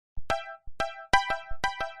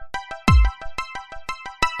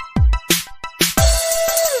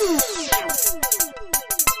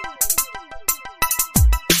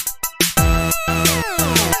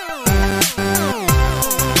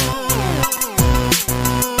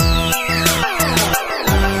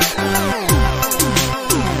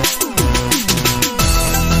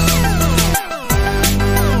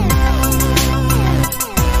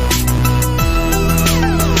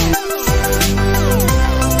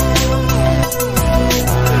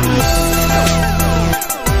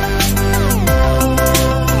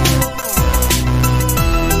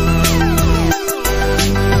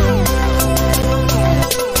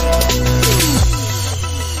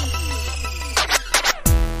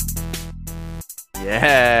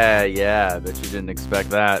Yeah, I bet you didn't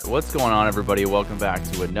expect that. What's going on, everybody? Welcome back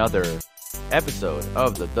to another episode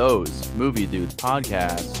of the Those Movie Dudes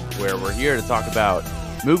podcast, where we're here to talk about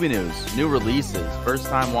movie news, new releases,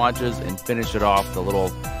 first-time watches, and finish it off with a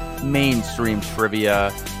little mainstream trivia.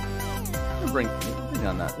 I'm gonna bring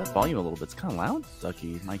on that volume a little bit. It's kind of loud,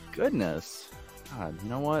 Ducky. My goodness. God, you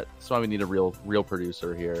know what? That's why we need a real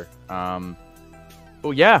producer here.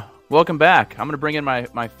 Oh yeah, welcome back. I'm gonna bring in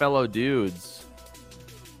my fellow dudes,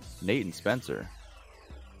 Nate and Spencer.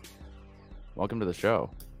 Welcome to the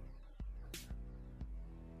show,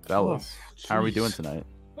 fellas. How are we doing tonight?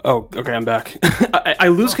 Oh, okay, I'm back. I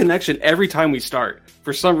lose connection every time we start.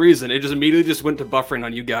 For some reason, it just immediately went to buffering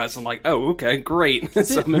on you guys. I'm like, oh, okay, great.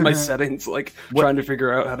 So I'm in my settings, trying to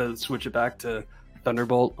figure out how to switch it back to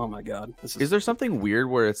Thunderbolt. Oh my god. Is there something weird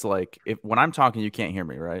where it's like, when I'm talking, you can't hear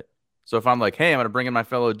me, right? So if I'm like, hey, I'm going to bring in my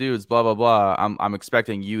fellow dudes, blah, blah, blah, I'm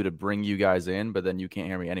expecting you to bring you guys in, but then you can't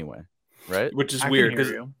hear me anyway, right? Which is weird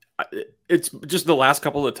because it's just the last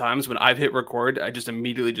couple of times when I've hit record, I just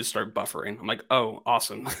immediately just start buffering. I'm like, oh,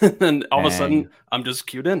 awesome. And all of a sudden, I'm just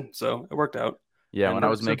queued in. So it worked out. Yeah, and when I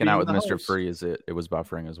was making out with Mr. Freeze, it was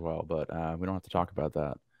buffering as well, but we don't have to talk about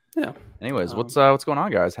that. Yeah. Anyways, what's going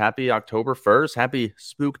on, guys? Happy October 1st. Happy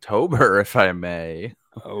Spooktober, if I may.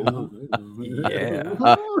 Oh, yeah.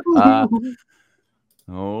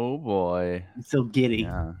 Oh, boy. I'm so giddy.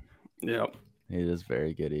 Yeah. Yep. It is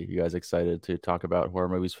very giddy. You guys excited to talk about horror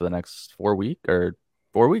movies for the next 4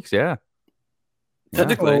 weeks? Yeah.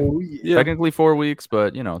 Technically 4 weeks,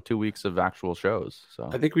 but 2 weeks of actual shows. So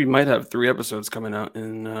I think we might have 3 episodes coming out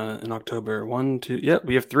in October. 1, 2. Yeah,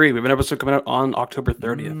 we have 3. We have an episode coming out on October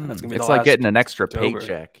 30th. That's gonna be it's like getting an extra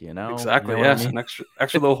paycheck, Exactly. You know Yes, I mean? an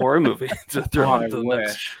extra little horror movie to throw on to the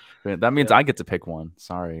mix. That means I get to pick one.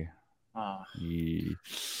 Sorry. Yeah.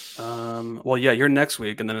 Well, yeah, you're next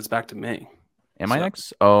week, and then it's back to me. Am I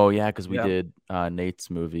next? Oh yeah, because we did Nate's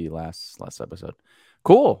movie last episode.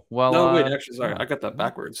 Cool. Well, no, wait. Actually, sorry, I got that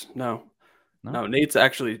backwards. No, Nate's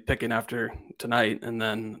actually picking after tonight, and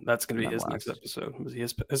then that's going to be his next episode.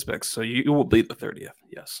 His picks. So you will be the 30th.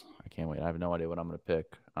 Yes. I can't wait. I have no idea what I'm going to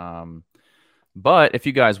pick. But if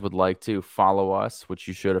you guys would like to follow us, which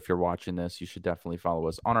you should if you're watching this, you should definitely follow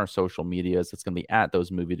us on our social medias. It's going to be at Those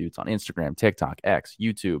Movie Dudes on Instagram, TikTok, X,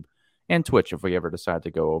 YouTube, and Twitch. If we ever decide to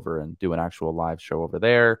go over and do an actual live show over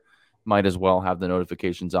there, might as well have the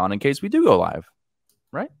notifications on in case we do go live.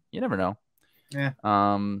 Right? You never know. Yeah.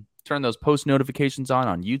 Turn those post notifications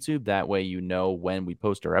on YouTube. That way you know when we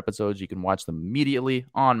post our episodes. You can watch them immediately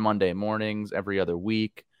on Monday mornings every other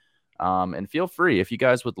week. And feel free, if you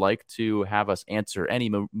guys would like to have us answer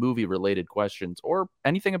any movie-related questions or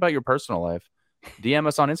anything about your personal life, DM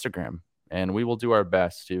us on Instagram, and we will do our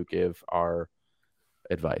best to give our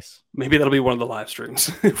advice. Maybe that'll be one of the live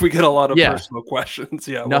streams if we get a lot of personal questions.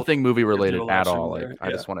 Yeah, nothing movie related at all. I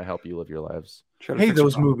just want to help you live your lives. Hey,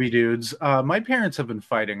 those movie dudes. My parents have been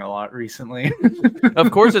fighting a lot recently.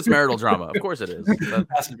 Of course, it's marital drama. Of course, it is. It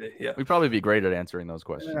has to be. Yeah, we'd probably be great at answering those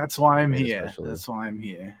questions. That's why I'm here. Especially. That's why I'm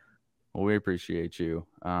here. Well, we appreciate you.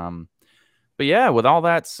 But yeah, with all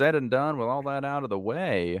that said and done, with all that out of the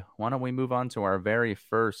way, why don't we move on to our very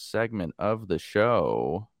first segment of the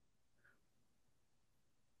show?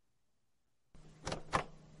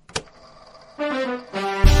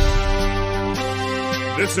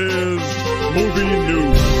 This is movie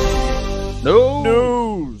news.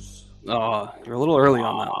 News. Oh, you're a little early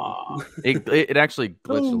on that one. It actually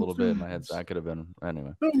glitched a little bit in my head, so I could have been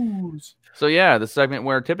anyway. So yeah, the segment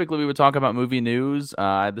where typically we would talk about movie news.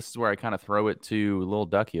 This is where I kind of throw it to little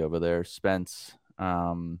Ducky over there, Spence.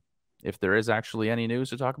 If there is actually any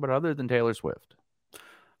news to talk about other than Taylor Swift.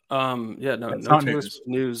 No Taylor Swift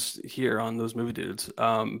news here on Those Movie Dudes.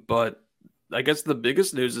 But I guess the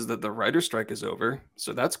biggest news is that the writer's strike is over,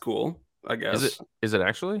 so that's cool. I guess is it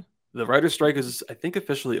actually? The writer's strike is, I think,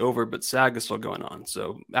 officially over, but SAG is still going on,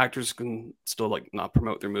 so actors can still not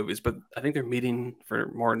promote their movies. But I think they're meeting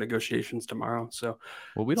for more negotiations tomorrow. So,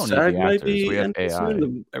 well, we don't SAG need the actors. We have AI.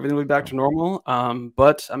 Everything will be back to normal.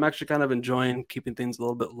 But I'm actually kind of enjoying keeping things a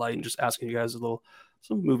little bit light and just asking you guys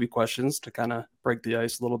some movie questions to kind of break the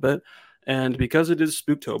ice a little bit. And because it is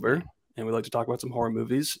Spooktober, and we like to talk about some horror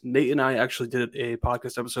movies, Nate and I actually did a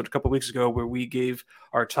podcast episode a couple weeks ago where we gave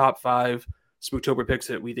our top 5 Spooktober picks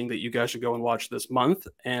that we think that you guys should go and watch this month.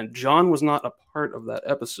 And John was not a part of that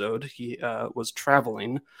episode. He was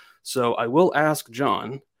traveling. So I will ask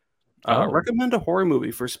John, recommend a horror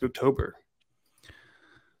movie for Spooktober.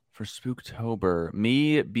 For Spooktober,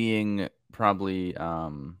 me being probably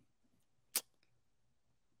the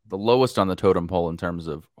lowest on the totem pole in terms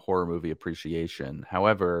of horror movie appreciation.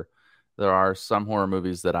 However, there are some horror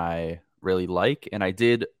movies that I really like, and I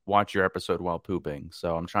did watch your episode while pooping,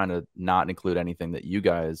 so I'm trying to not include anything that you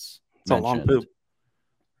guys It's a mentioned. long poop.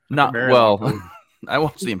 Not Very well. long poop. I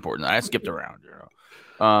watched the important. I skipped around.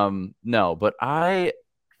 No, but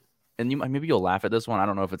maybe you'll laugh at this one. I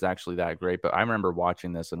don't know if it's actually that great, but I remember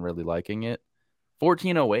watching this and really liking it.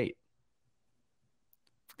 1408.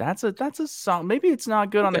 That's a song. Maybe it's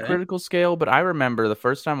not good on the critical scale, but I remember the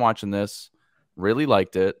first time watching this, really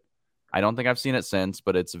liked it. I don't think I've seen it since,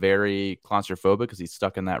 but it's very claustrophobic because he's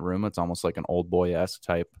stuck in that room. It's almost like an Old Boy-esque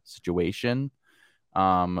type situation.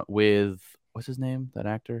 With what's his name? That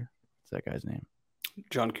actor? What's that guy's name?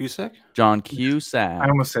 John Cusack. John Cusack. I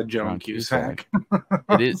almost said Joan Cusack.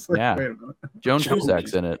 It is, Like, yeah. wait a minute. Joan Joan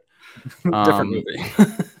Cusack's in it. Different movie.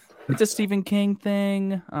 It's a Stephen King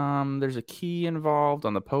thing. There's a key involved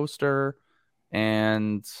on the poster,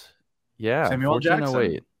 and yeah, Samuel L. Jackson.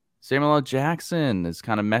 1408. Samuel L. Jackson is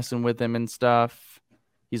kind of messing with him and stuff.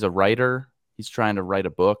 He's a writer. He's trying to write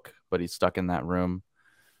a book, but he's stuck in that room.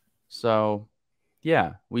 So,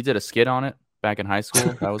 yeah, we did a skit on it back in high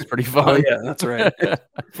school. That was pretty fun. Oh yeah, that's right.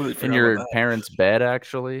 In your parents' bed,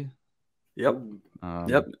 actually. Yep.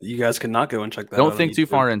 Yep. You guys cannot go and check that out. Don't think too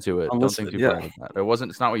far into it. Don't Unlisted, think too far into that.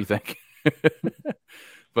 It's not what you think.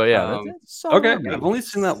 But yeah, that's okay. I've only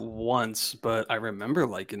seen that once, but I remember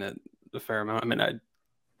liking it a fair amount. I mean,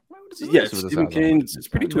 it's Stephen King. It's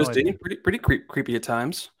pretty twisty, pretty creepy at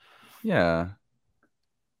times. Yeah.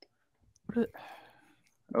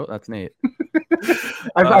 Oh, that's neat.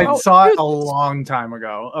 I saw it a long time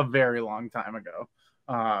ago, a very long time ago.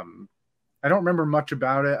 I don't remember much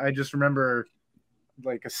about it. I just remember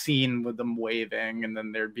like a scene with them waving, and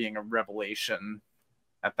then there being a revelation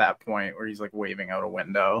at that point where he's like waving out a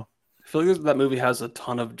window. I feel like that movie has a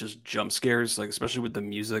ton of just jump scares, like especially with the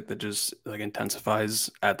music that just like intensifies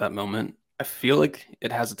at that moment. I feel like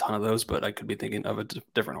it has a ton of those, but I could be thinking of a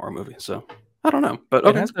different horror movie. So I don't know, but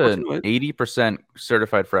it has an 80%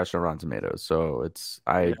 certified fresh on Rotten Tomatoes. So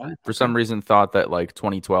for some reason thought that like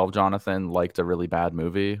 2012 Jonathan liked a really bad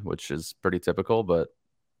movie, which is pretty typical, but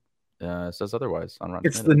it says otherwise on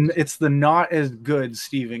Rotten Tomatoes. It's the not as good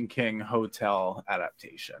Stephen King Hotel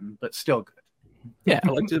adaptation, but still good. Yeah, I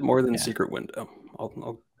liked it more than Secret Window.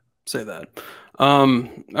 I'll say that. All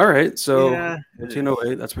right, so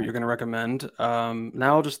 1408, that's what you're going to recommend.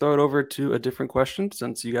 Now I'll just throw it over to a different question,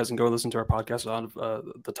 since you guys can go listen to our podcast on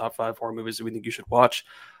the top 5 horror movies that we think you should watch.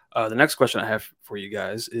 The next question I have for you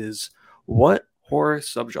guys is, what horror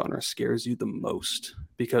subgenre scares you the most?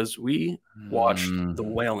 Because we watched The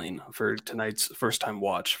Wailing for tonight's first time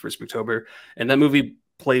watch for Spooktober, and that movie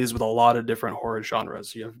plays with a lot of different horror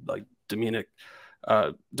genres. You have like demonic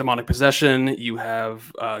possession, you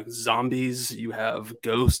have zombies, you have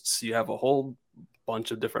ghosts, you have a whole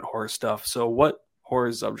bunch of different horror stuff. So what horror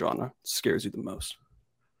subgenre scares you the most?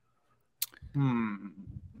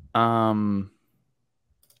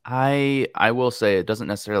 I will say it doesn't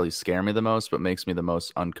necessarily scare me the most, but makes me the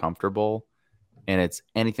most uncomfortable. And it's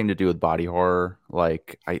anything to do with body horror.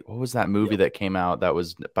 Like, what was that movie that came out that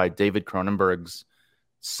was by David Cronenberg's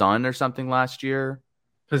son or something last year?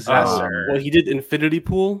 Possessor. Well, he did Infinity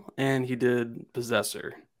Pool and he did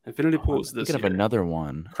Possessor. Infinity Pool was this year. Thinking of another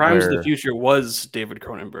one. Crimes of the Future was David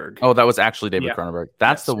Cronenberg. Oh, that was actually David Cronenberg.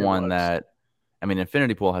 That's the one that, I mean,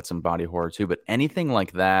 Infinity Pool had some body horror too, but anything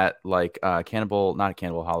like that, like not Cannibal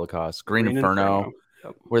Holocaust, Green Inferno.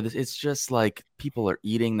 Yep. Where it's just like people are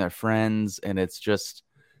eating their friends, and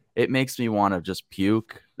it makes me want to just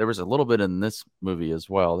puke. There was a little bit in this movie as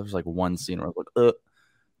well. There's like one scene where I was like,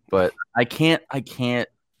 but I can't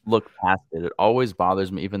look past it. It always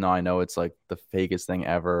bothers me, even though I know it's like the fakest thing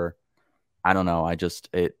ever. I don't know.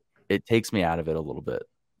 It takes me out of it a little bit,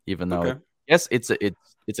 even though yes, it's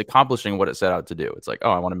accomplishing what it set out to do. It's like, oh,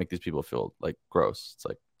 I want to make these people feel like gross. It's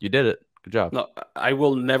like, you did it. Good job. No, I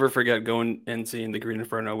will never forget going and seeing the Green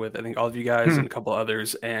Inferno with, I think, all of you guys and a couple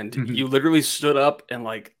others, and you literally stood up and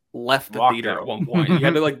like left the theater at one point. You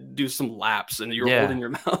had to like do some laps, and you were holding your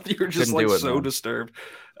mouth. You were just like disturbed.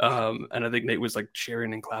 And I think Nate was like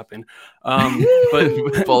cheering and clapping.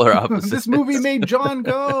 But polar opposites. This movie made John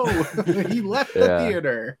go. He left the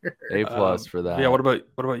theater. A+ for that. Yeah. What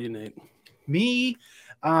about you, Nate? Me,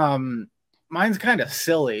 mine's kind of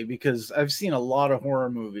silly because I've seen a lot of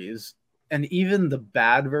horror movies, and even the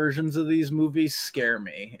bad versions of these movies scare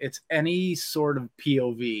me. It's any sort of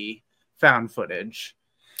POV found footage.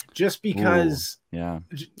 Just because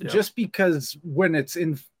because when it's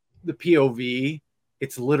in the POV,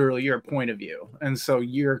 it's literally your point of view. And so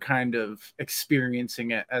you're kind of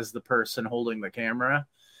experiencing it as the person holding the camera.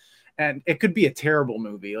 And it could be a terrible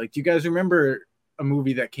movie. Like, do you guys remember a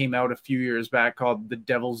movie that came out a few years back called The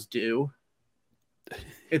Devil's Due?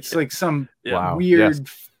 It's like some Wow. weird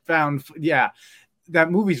found. Yeah,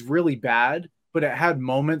 that movie's really bad, but it had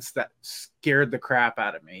moments that scared the crap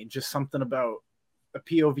out of me. Just something about a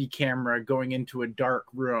POV camera going into a dark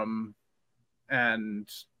room and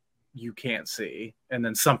you can't see, and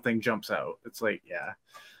then something jumps out. It's like, yeah,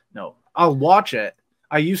 no, I'll watch it.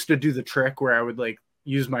 I used to do the trick where I would like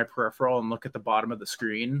use my peripheral and look at the bottom of the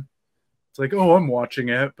screen. It's like, oh, I'm watching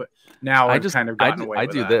it, but now I've kind of gotten away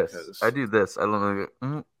with that. I do this. I love it.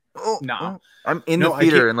 Nah. I'm in the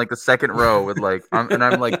theater in like the second row with like, I'm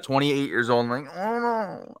like 28 years old. I'm like, oh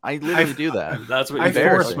no, I literally do that. That's what I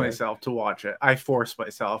force myself to watch it. I force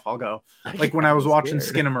myself. I'll go. Like when I was watching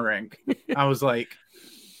Skinamarink, I was like,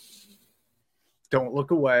 don't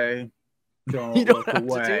look away. Don't look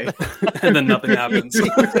away. And then nothing happens.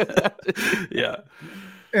 Yeah.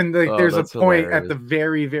 And like, there's a point hilarious. at the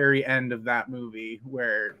very, very end of that movie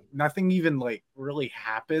where nothing even like really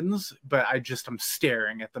happens, but I'm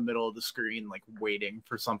staring at the middle of the screen, like waiting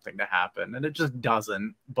for something to happen, and it just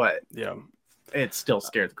doesn't. But yeah, it still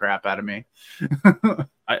scared the crap out of me.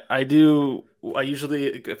 I usually,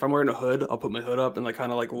 if I'm wearing a hood, I'll put my hood up and like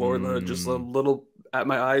kind of like lower the hood just a little at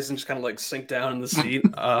my eyes and just kind of like sink down in the seat.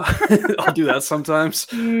 I'll do that sometimes,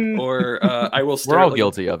 or I will stare We're all at, like,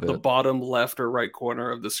 guilty of it. The bottom left or right corner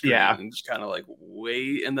of the screen, and just kind of like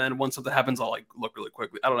wait. And then once something happens, I'll like look really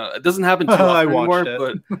quickly. I don't know. It doesn't happen too often anymore,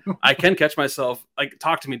 but I can catch myself. Like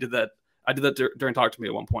Talk to Me did that. I did that during Talk to Me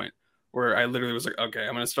at one point, where I literally was like, okay,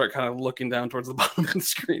 I'm going to start kind of looking down towards the bottom of the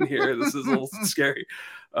screen here. This is a little scary.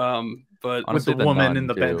 But honestly, with the woman in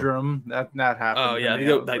the bedroom, that happened. Oh yeah,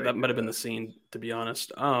 that might have been the scene, to be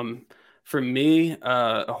honest. For me,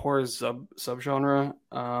 a horror subgenre,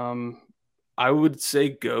 I would say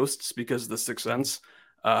ghosts, because of The Sixth Sense.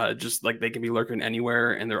 Just like they can be lurking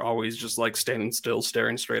anywhere, and they're always just like standing still,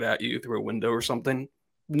 staring straight at you through a window or something.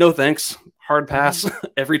 No thanks. Hard pass.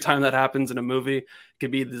 Every time that happens in a movie, it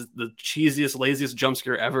could be the cheesiest, laziest jump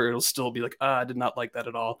scare ever. It'll still be like, I did not like that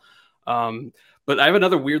at all. But I have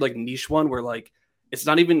another weird like niche one where like it's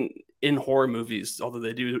not even in horror movies, although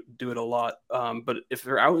they do it a lot. But if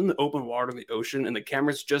they're out in the open water in the ocean and the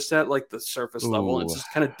camera's just at like the surface level, and it's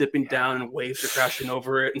just kind of dipping down and waves are crashing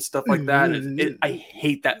over it and stuff like that. And I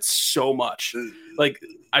hate that so much. Like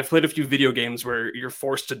I've played a few video games where you're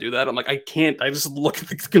forced to do that. I'm like, I can't. I just look at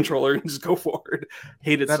the controller and just go forward.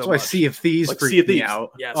 Hate it. That's so why much. Sea of Thieves like, freaked me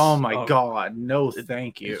out. Yes. Oh my god, no,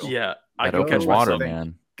 thank you. Yeah, I don't catch water,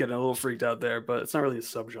 man. Getting a little freaked out there, but it's not really a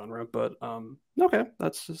subgenre. But okay,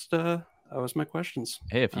 that's just that was my questions.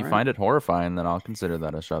 Hey, if you find it horrifying, then I'll consider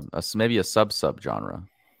that maybe a subgenre.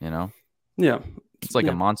 You know? Yeah, it's like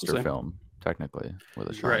a monster film, technically, with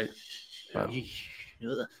a shark. Right. But,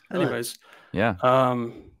 anyways, yeah.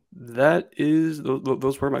 That is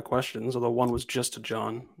those were my questions. Although one was just to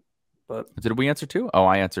John. But did we answer two? Oh,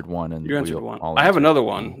 I answered one, and you answered one. I have another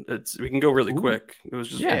one. We can go really quick. It was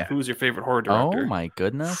just who's your favorite horror director? Oh my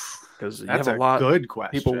goodness, because you have a lot good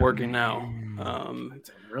question. People working now.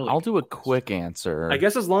 I'll do a quick answer. I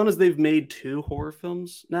guess as long as they've made 2 horror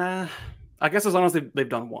films. Nah, I guess as long as they've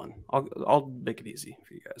done one, I'll make it easy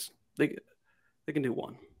for you guys. They can do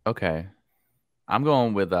one. Okay. I'm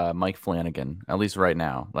going with Mike Flanagan, at least right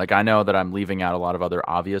now. Like I know that I'm leaving out a lot of other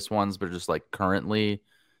obvious ones, but just like currently,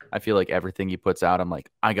 I feel like everything he puts out, I'm like,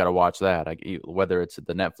 I gotta watch that. Whether it's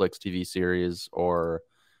the Netflix TV series or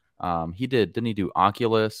didn't he do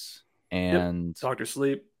Oculus and Dr.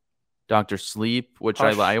 Sleep, which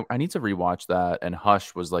Hush. I need to rewatch that. And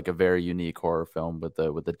Hush was like a very unique horror film with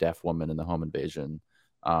the deaf woman in the home invasion.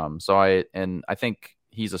 So I think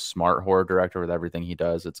he's a smart horror director with everything he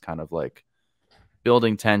does. It's kind of like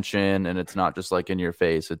building tension, and it's not just like in your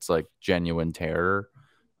face. It's like genuine terror.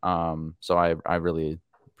 So I really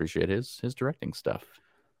appreciate his directing stuff.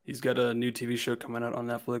 He's got a new TV show coming out on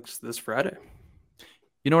Netflix this Friday.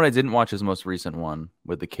 You know what? I didn't watch his most recent one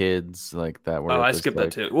with the kids like that. Oh, I skipped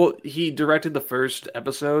that too. Well, he directed the first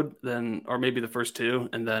episode, then, or maybe the first 2,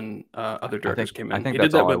 and then other directors came in. I think he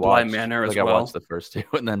did that with Blind Manor as well. I watched the first 2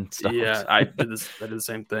 and then stopped. Yeah, I did the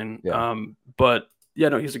same thing. Yeah. But yeah,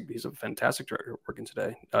 no, he's a fantastic director working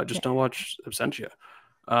today. Just don't watch Absentia.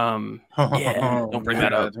 Don't bring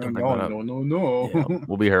that up. No. Yeah,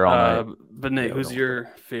 we'll be here all night. But Nate, who's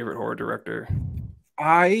your favorite horror director?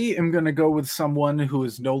 I am gonna go with someone who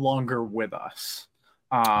is no longer with us.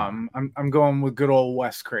 I'm going with good old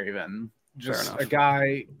Wes Craven. Just a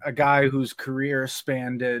guy whose career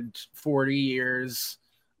spanned 40 years.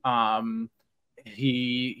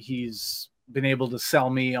 He's been able to sell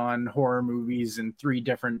me on horror movies in 3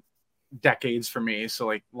 different decades for me. So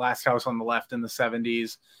like Last House on the Left in the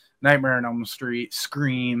 70s, Nightmare on Elm Street,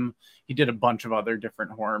 Scream. he did a bunch of other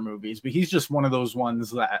different horror movies, but he's just one of those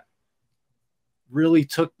ones that really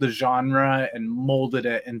took the genre and molded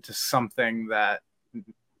it into something that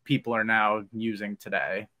people are now using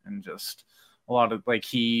today. And just a lot of like,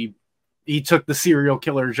 he took the serial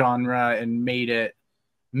killer genre and made it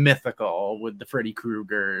mythical with the Freddy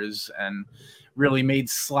Kruegers, and really made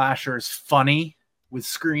slashers funny with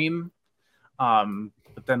Scream.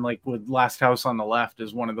 But then like with Last House on the Left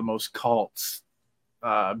is one of the most cults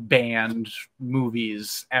banned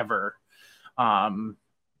movies ever. And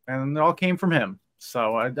it all came from him.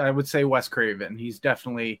 So I would say Wes Craven. He's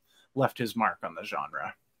definitely left his mark on the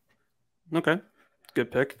genre. Okay,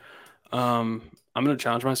 good pick. I'm going to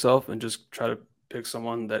challenge myself and just try to pick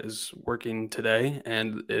someone that is working today.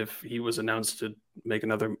 And if he was announced to make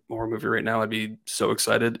another horror movie right now, I'd be so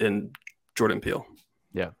excited. And Jordan Peele.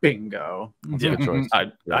 Yeah. Bingo. Yeah, choice.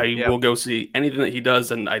 I will go see anything that he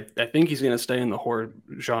does. And I think he's going to stay in the horror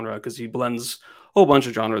genre because he blends a whole bunch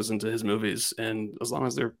of genres into his movies. And as long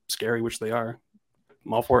as they're scary, which they are,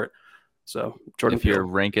 I'm all for it. So Jordan If you're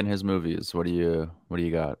Peele. ranking his movies, what do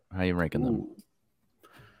you got? How are you ranking them? Ooh.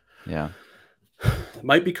 Yeah. It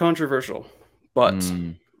might be controversial, but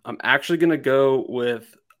I'm actually going to go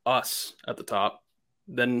with Us at the top,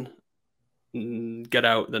 then Get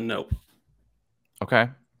Out, then Nope. Okay.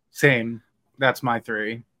 Same. That's my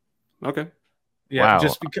 3. Okay. Yeah, Wow.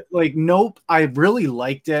 just because, like, Nope, I really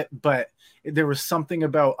liked it, but there was something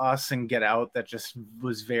about Us and Get Out that just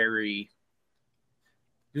was it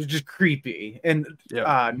was just creepy. And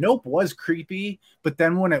Nope was creepy, but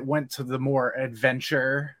then when it went to the more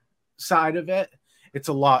adventure side of it,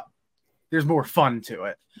 there's more fun to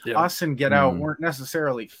it. Yeah. Us and Get Out weren't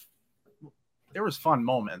necessarily, there was fun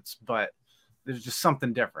moments, but there's just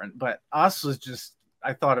something different. But Us was just,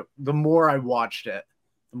 I thought the more I watched it,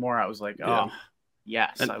 the more I was like,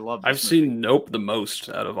 yes, and I love this I've movie. seen Nope the most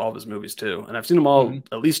out of all of his movies too. And I've seen them all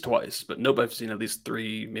at least twice, but Nope I've seen at least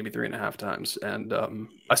 3, maybe 3.5 times. And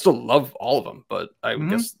I still love all of them, but I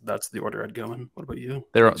guess that's the order I'd go in. What about you?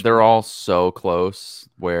 They're all so close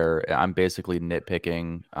where I'm basically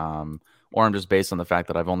nitpicking, or I'm just based on the fact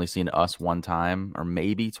that I've only seen Us one time or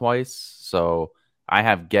maybe twice. So I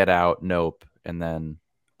have Get Out, Nope, and then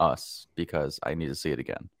Us because I need to see it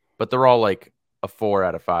again. But they're all like a 4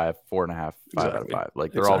 out of 5, 4.5, 5 out of 5.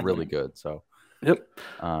 Like they're all really good. So yep,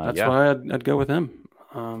 that's why I'd go with him.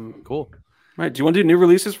 Cool. Right. Do you want to do new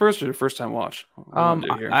releases first or first time watch?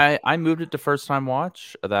 I moved it to first time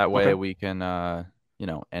watch. That way we can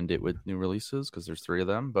end it with new releases because there's 3 of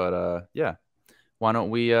them. But yeah, why don't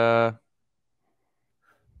we talk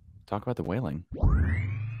about The Wailing?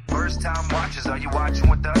 First time watchers, are you watching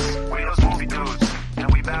with us? We're those movie dudes,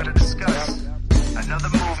 and we about to discuss another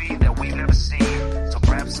movie that we've never seen. So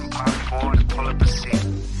grab some popcorn and pull up a seat.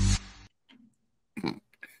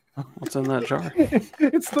 What's in that jar?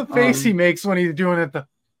 It's the face he makes when he's doing it.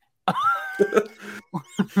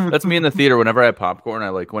 That's me in the theater. Whenever I have popcorn,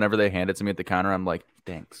 whenever they hand it to me at the counter, I'm like,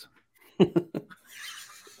 thanks.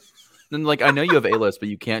 Then I know you have A-list, but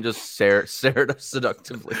you can't just stare at us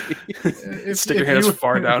seductively. Stick your hands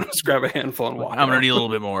far down, just grab a handful and walk. I'm gonna need a little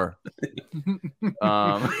bit more.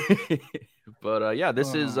 But yeah,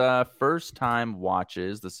 this is first time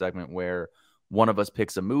watches, the segment where one of us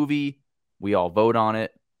picks a movie, we all vote on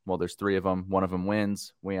it. Well, there's 3 of them. One of them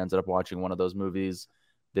wins. We ended up watching one of those movies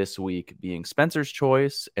this week, being Spencer's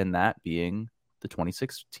choice, and that being the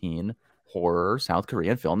 2016 horror South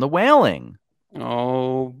Korean film, The Wailing.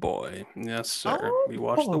 Oh boy, yes sir. We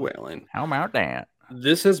watched The Wailing. How about that?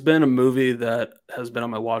 This has been a movie that has been on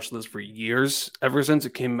my watch list for years. Ever since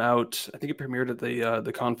it came out, I think it premiered at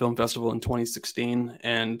the Cannes Film Festival in 2016,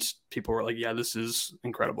 and people were like, "Yeah, this is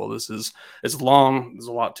incredible. It's long. There's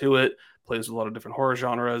a lot to it. Plays with a lot of different horror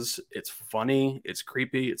genres. It's funny. It's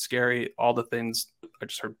creepy. It's scary. All the things. I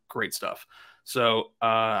just heard great stuff. So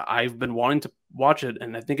I've been wanting to watch it,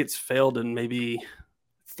 and I think it's failed in maybe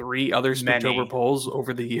 3 other Spooktober polls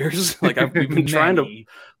over the years. We've been trying to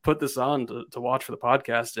put this on to watch for the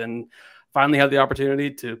podcast, and finally had the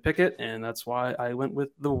opportunity to pick it, and that's why I went with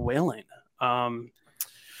The Wailing. The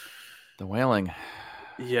Wailing.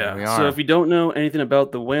 Yeah. So if you don't know anything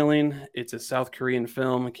about The Wailing, it's a South Korean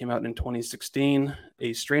film. It came out in 2016.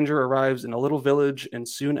 A stranger arrives in a little village, and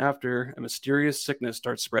soon after, a mysterious sickness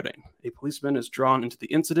starts spreading. A policeman is drawn into the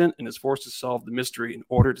incident and is forced to solve the mystery in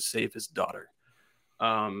order to save his daughter.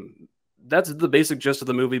 That's the basic gist of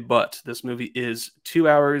the movie, but this movie is 2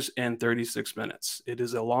 hours and 36 minutes. It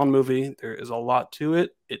is a long movie. There is a lot to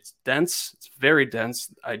it. It's dense. It's very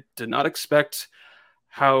dense. I did not expect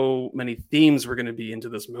how many themes were going to be into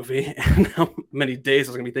this movie and how many days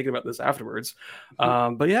I was going to be thinking about this afterwards.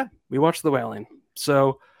 But yeah, we watched The Wailing.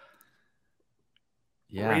 So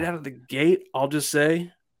right out of the gate, I'll just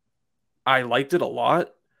say I liked it a lot.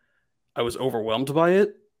 I was overwhelmed by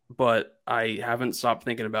it, but I haven't stopped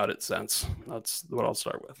thinking about it since. That's what I'll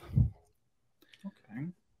start with. Okay.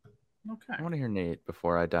 I want to hear Nate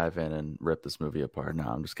before I dive in and rip this movie apart. No,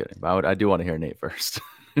 I'm just kidding. But I do want to hear Nate first.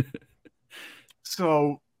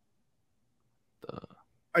 So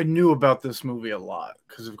I knew about this movie a lot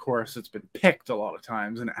because, of course, it's been picked a lot of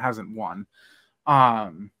times and it hasn't won.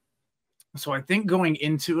 So I think going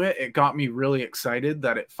into it, it got me really excited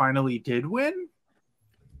that it finally did win.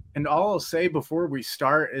 And all I'll say before we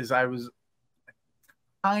start is I was a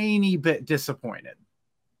tiny bit disappointed.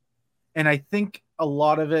 And I think a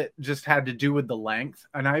lot of it just had to do with the length.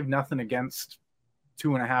 And I have nothing against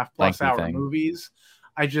 2.5+ hour movies.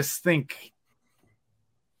 I just think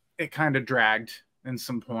it kind of dragged in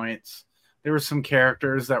some points. There were some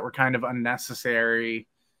characters that were kind of unnecessary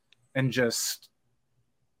and just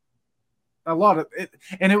a lot of it.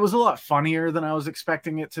 And it was a lot funnier than I was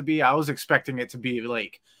expecting it to be. I was expecting it to be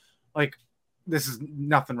like this is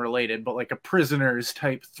nothing related, but like a Prisoners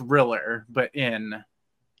type thriller, but in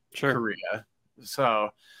Korea. So,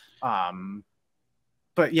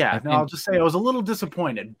 but yeah, I'll just say I was a little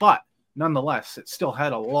disappointed, but nonetheless, it still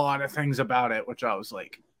had a lot of things about it, which I was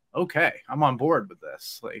like, okay, I'm on board with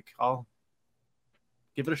this. Like, I'll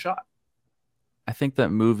give it a shot. I think that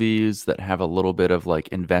movies that have a little bit of like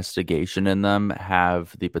investigation in them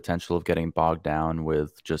have the potential of getting bogged down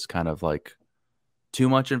with just kind of like too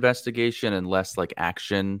much investigation and less like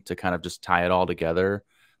action to kind of just tie it all together.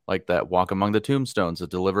 Like that Walk Among the Tombstones to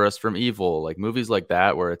Deliver Us from Evil, like movies like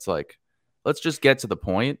that, where it's like, let's just get to the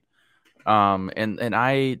point. And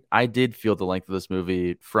I did feel the length of this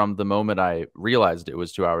movie from the moment I realized it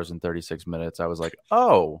was 2 hours and 36 minutes. I was like,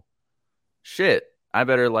 oh shit, I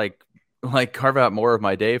better like carve out more of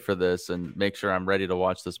my day for this and make sure I'm ready to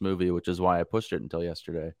watch this movie, which is why I pushed it until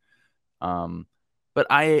yesterday. But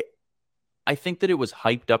I think that it was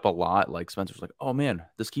hyped up a lot. Like Spencer's like, oh man,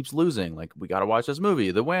 this keeps losing. Like we got to watch this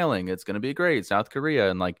movie, The Wailing. It's going to be great. South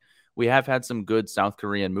Korea. And like, we have had some good South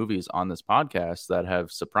Korean movies on this podcast that have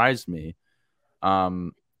surprised me.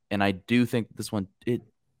 And I do think this one, it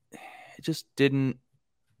just didn't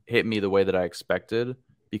hit me the way that I expected,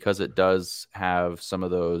 because it does have some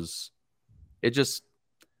of those,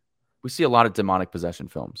 we see a lot of demonic possession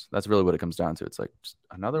films. That's really what it comes down to. It's like just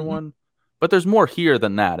another one, but there's more here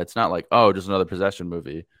than that. It's not like, oh, just another possession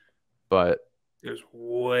movie, but there's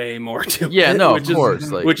way more to it. Yeah, no, of course.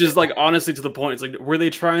 Which is like honestly to the point. It's like, were they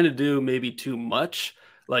trying to do maybe too much?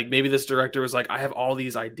 Like maybe this director was like, I have all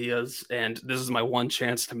these ideas and this is my one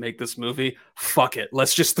chance to make this movie. Fuck it.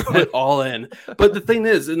 Let's just throw it all in. But the thing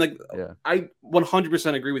is, and like, I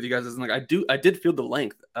 100% agree with you guys. And like, I did feel the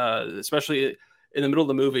length, especially in the middle of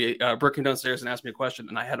the movie. Brooke came downstairs and asked me a question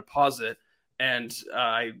and I had to pause it. And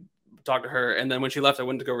I talked to her, and then when she left, I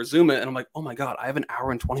went to go resume it, and I'm like, oh my god, I have an hour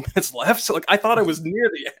and 20 minutes left. So like, I thought I was near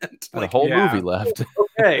the end. Like, the whole movie left.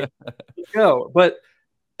 Okay, let's go. But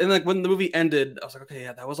and like when the movie ended, I was like, okay,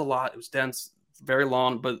 yeah, that was a lot. It was dense, very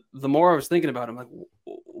long. But the more I was thinking about it, I'm like,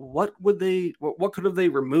 what could have they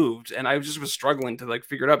removed? And I just was struggling to like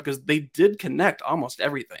figure it out, because they did connect almost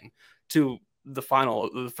everything to the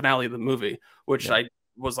finale of the movie, which I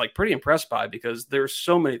was like pretty impressed by, because there's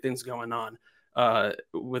so many things going on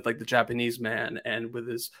with like the Japanese man and with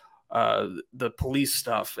his the police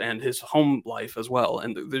stuff and his home life as well.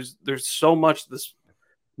 And there's so much this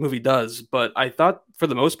movie does, but I thought for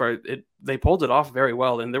the most part they pulled it off very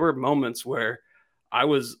well. And there were moments where I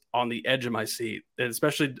was on the edge of my seat, and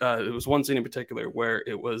especially it was one scene in particular where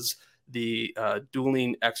it was the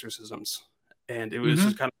dueling exorcisms, and it was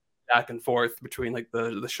just kind of back and forth between like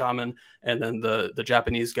the shaman and then the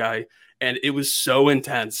Japanese guy, and it was so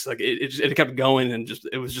intense. Like it kept going, and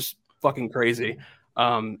it was just fucking crazy.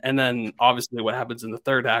 And then obviously what happens in the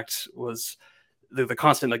third act was the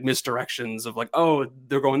constant like misdirections of like, oh,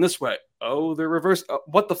 they're going this way, oh, they're reverse,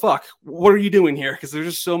 what the fuck, what are you doing here? Because there's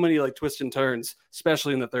just so many like twists and turns,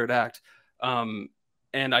 especially in the third act. And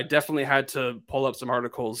I definitely had to pull up some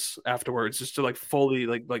articles afterwards just to like fully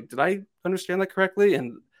like did I understand that correctly?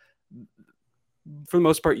 And for the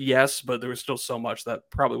most part, yes, but there was still so much that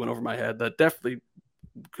probably went over my head that definitely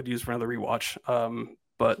could use for another rewatch.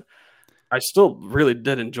 But I still really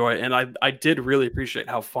did enjoy it, and I did really appreciate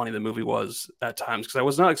how funny the movie was at times, because I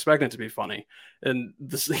was not expecting it to be funny. And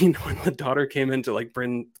the scene when the daughter came in to like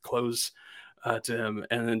bring clothes to him,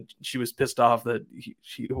 and then she was pissed off that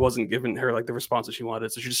she wasn't giving her like the response that she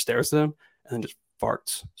wanted, so she just stares at him and then just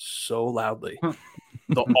farts so loudly.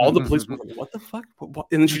 All the police were like, what the fuck? What?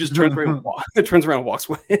 And then she just turns around and walks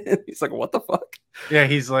away. He's like, what the fuck? Yeah,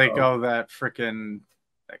 he's like, oh, that freaking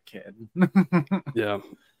that kid. Yeah,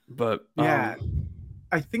 but Yeah.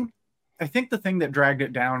 I think the thing that dragged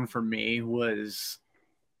it down for me was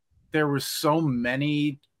there were so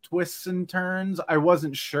many twists and turns. I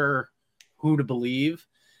wasn't sure who to believe,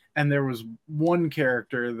 and there was one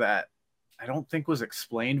character that I don't think was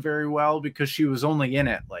explained very well because she was only in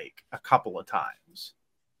it like a couple of times.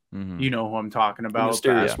 Mm-hmm. You know who I'm talking the about?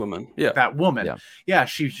 mysterious woman. Yeah, That woman. Yeah. Yeah,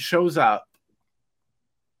 she shows up,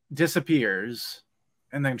 disappears,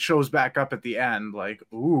 and then shows back up at the end like,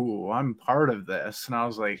 ooh, I'm part of this. And I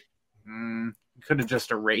was like, could have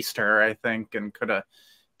just erased her, I think, and could have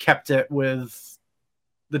kept it with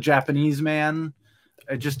the Japanese man.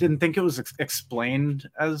 I just didn't think it was explained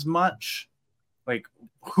as much, like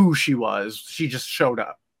who she was. She just showed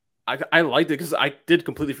up. I liked it because I did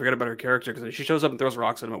completely forget about her character because she shows up and throws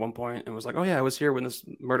rocks at him at one point and was like, "Oh yeah, I was here when this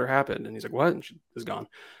murder happened," and he's like, "What?" And she is gone.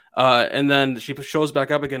 And then she shows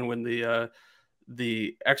back up again when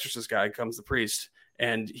the exorcist guy comes, the priest,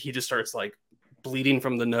 and he just starts like bleeding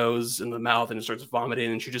from the nose and the mouth and starts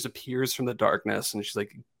vomiting, and she just appears from the darkness and she's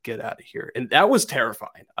like, "Get out of here!" And that was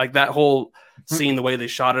terrifying. Like that whole scene, the way they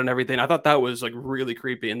shot it and everything, I thought that was like really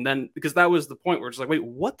creepy. And then because that was the point where it's like, wait,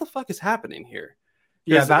 what the fuck is happening here?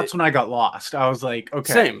 Yeah, that's when I got lost. I was like,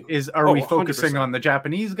 okay, Same. Are we focusing 100%. on the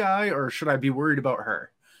Japanese guy or should I be worried about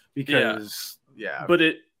her? Because but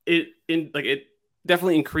it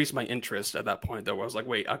definitely increased my interest at that point though. I was like,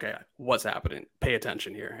 wait, okay, what's happening? Pay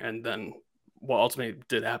attention here. And then what ultimately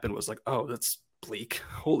did happen was like, oh, that's bleak.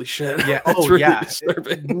 Holy shit. Yeah. That's really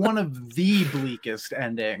disturbing. One of the bleakest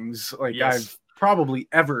endings Yes. I've probably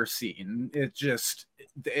ever seen.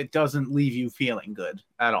 It doesn't leave you feeling good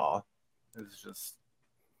at all. It's just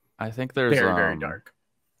I think there's very, very dark.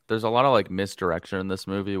 There's a lot of like misdirection in this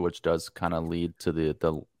movie, which does kind of lead to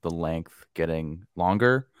the length getting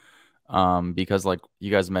longer. Because like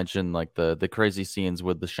you guys mentioned, like the crazy scenes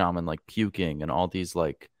with the shaman like puking and all these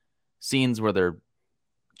like scenes where they're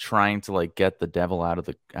trying to like get the devil out of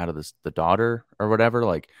the daughter or whatever.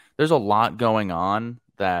 Like there's a lot going on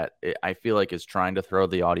that I feel like is trying to throw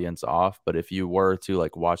the audience off. But if you were to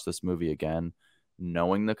like watch this movie again,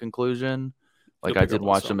 knowing the conclusion, like I did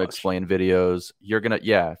watch some explain videos, you're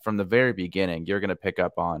gonna from the very beginning, you're gonna pick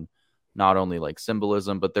up on not only like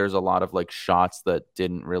symbolism, but there's a lot of like shots that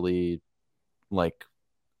didn't really like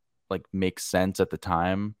make sense at the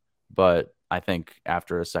time. But I think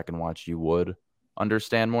after a second watch, you would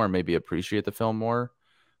understand more and maybe appreciate the film more.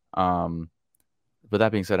 But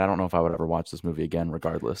that being said, I don't know if I would ever watch this movie again,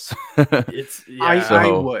 regardless. I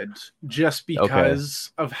would, just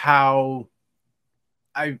because of how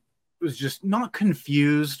I was just not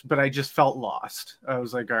confused, but I just felt lost. I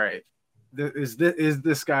was like, all right, is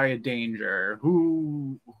this guy a danger?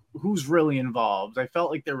 Who's really involved? I felt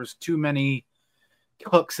like there was too many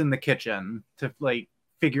cooks in the kitchen to like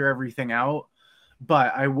figure everything out.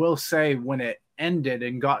 But I will say, when it ended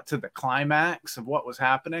and got to the climax of what was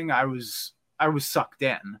happening, I was sucked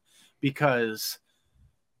in, because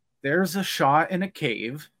there's a shot in a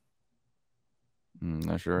cave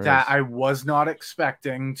that I was not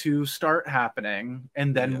expecting to start happening.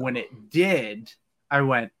 And then when it did, I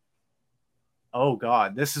went, oh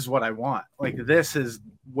God, this is what I want. Like, this is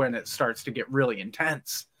when it starts to get really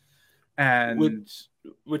intense. And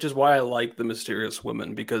which is why I like The Mysterious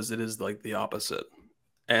Woman, because it is like the opposite.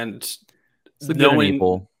 And knowing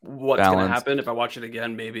what's going to happen, if I watch it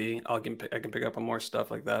again, maybe I can pick up on more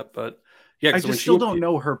stuff like that. But yeah, I just still don't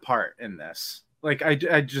know her part in this. Like,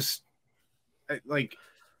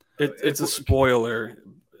 it's a spoiler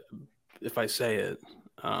if I say it.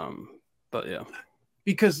 But yeah,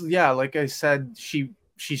 because like I said, she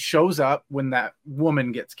shows up when that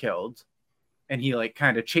woman gets killed, and he like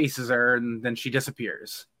kind of chases her, and then she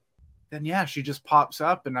disappears. Then she just pops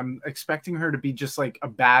up, and I'm expecting her to be just like a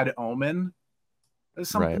bad omen, that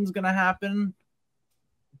something's gonna happen.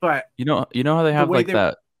 But you know how they have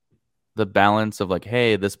that the balance of like,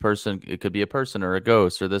 hey, this person, it could be a person or a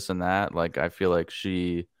ghost or this and that. Like, I feel like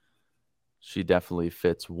she definitely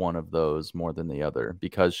fits one of those more than the other,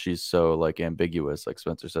 because she's so like ambiguous, like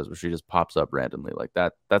Spencer says, where she just pops up randomly like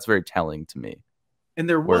that. That's very telling to me. And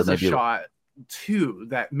there was a shot too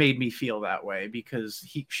that made me feel that way, because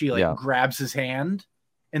she grabs his hand,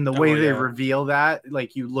 and the way they reveal that,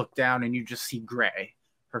 like, you look down and you just see gray.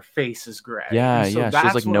 Her face is gray. She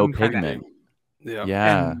has like no pigment.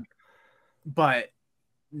 But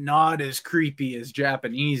not as creepy as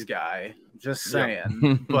Japanese guy. Just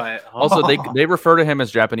saying. But also they refer to him as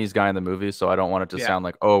Japanese guy in the movie, so I don't want it to sound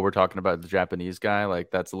like, oh, we're talking about the Japanese guy. Like,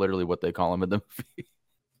 that's literally what they call him in the movie.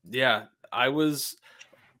 Yeah, I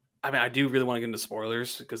do really want to get into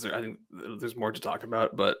spoilers, because I think there's more to talk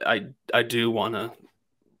about, but I do want to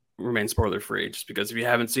remain spoiler free, just because if you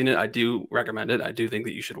haven't seen it, I do recommend it. I do think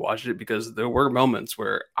that you should watch it, because there were moments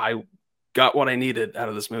where I got what I needed out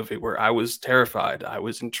of this movie, where I was terrified, I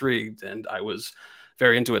was intrigued, and I was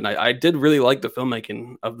very into it. And I did really like the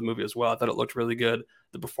filmmaking of the movie as well. I thought it looked really good.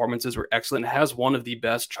 The performances were excellent. It has one of the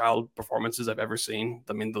best child performances I've ever seen.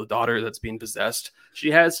 I mean, the daughter that's being possessed, she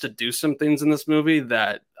has to do some things in this movie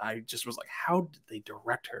that I just was like, how did they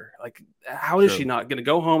direct her? Like, how is she not going to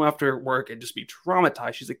go home after work and just be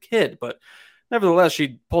traumatized? She's a kid, but nevertheless,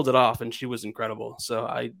 she pulled it off, and she was incredible. So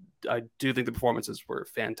I do think the performances were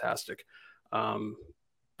fantastic.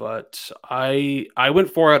 But I went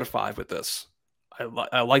 4 out of 5 with this.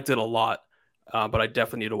 I liked it a lot, but I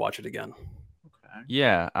definitely need to watch it again. Okay.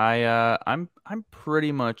 Yeah, I'm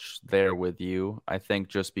pretty much there with you. I think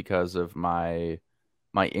just because of my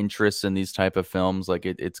interest in these type of films, like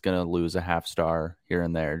it's gonna lose a half star here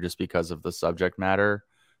and there just because of the subject matter.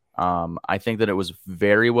 I think that it was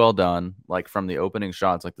very well done. Like from the opening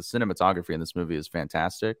shots, like the cinematography in this movie is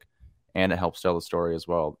fantastic, and it helps tell the story as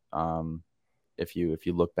well. If you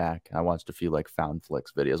look back, I watched a few like found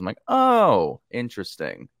flicks videos. I'm like, oh,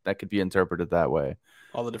 interesting. That could be interpreted that way.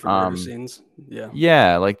 All the different murder scenes.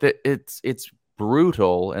 Yeah, like it's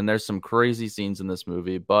brutal, and there's some crazy scenes in this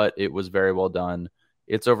movie, but it was very well done.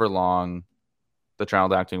 It's overlong. The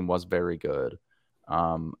child acting was very good.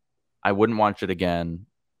 I wouldn't watch it again,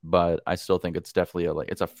 but I still think it's definitely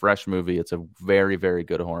it's a fresh movie. It's a very, very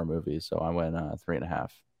good horror movie. So I went 3.5 out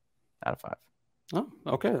of 5. Oh,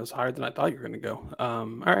 okay. That's higher than I thought you were going to go.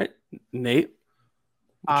 All right, Nate.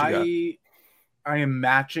 I am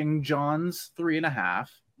matching John's 3.5,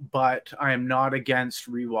 but I am not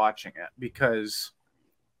against rewatching it, because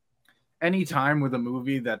anytime with a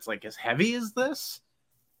movie that's like as heavy as this,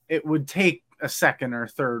 it would take a second or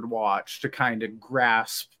third watch to kind of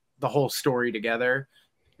grasp the whole story together,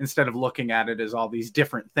 instead of looking at it as all these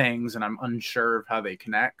different things and I'm unsure of how they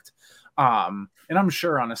connect. And I'm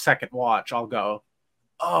sure on a second watch, I'll go,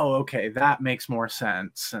 oh, okay, that makes more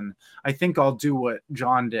sense. And I think I'll do what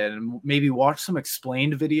John did and maybe watch some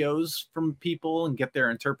explained videos from people and get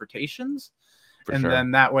their interpretations.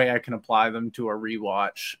 Then that way I can apply them to a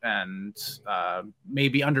rewatch and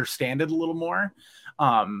maybe understand it a little more,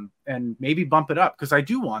 and maybe bump it up, because I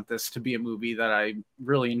do want this to be a movie that I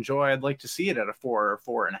really enjoy. I'd like to see it at a 4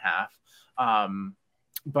 or 4.5.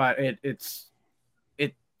 But it's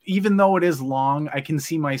even though it is long, I can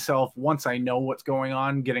see myself, once I know what's going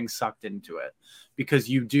on, getting sucked into it, because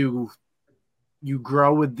you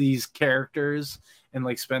grow with these characters. And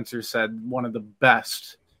like Spencer said, one of the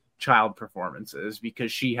best child performances,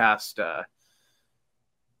 because she has to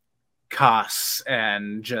cuss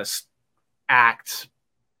and just act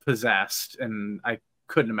possessed, and I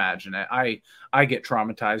couldn't imagine it. I get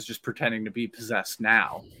traumatized just pretending to be possessed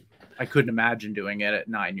now. I couldn't imagine doing it at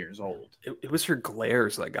 9 years old. It was her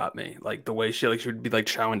glares that got me. Like the way she would be like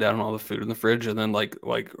chowing down on all the food in the fridge, and then like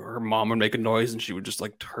her mom would make a noise and she would just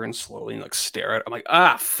like turn slowly and like stare at it. I'm like,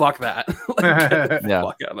 fuck that. Like, yeah.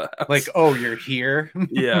 Fuck out of the house. Like, oh, you're here.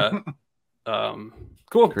 Yeah.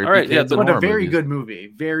 Cool. Creepy all right. Yeah. kids and But a horror very movies. good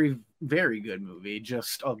movie. Very, very good movie.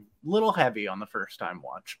 Just a little heavy on the first time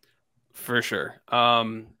watch. For sure.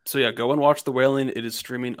 So yeah, go and watch The Wailing. It is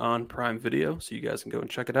streaming on Prime Video, so you guys can go and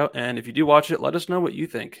check it out. And if you do watch it, let us know what you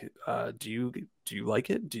think. Do you like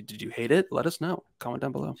it? Did you hate it? Let us know. Comment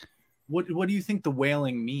down below. What do you think The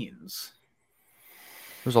Wailing means?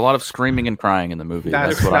 There's a lot of screaming and crying in the movie.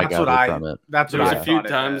 That's what I got from it. That's what There's I a few thought it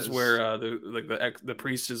times as. where the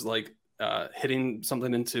priest is like hitting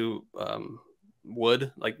something into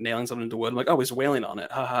wood, like nailing something into wood. I'm like, oh, he's wailing on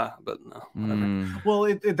it, haha. But no, whatever.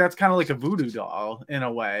 Well, that's kind of like a voodoo doll in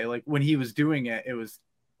a way. Like when he was doing it, it was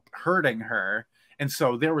hurting her, and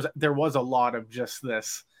so there was a lot of just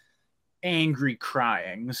this angry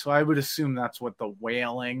crying. So I would assume that's what the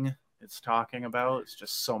wailing is talking about. It's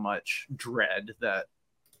just so much dread that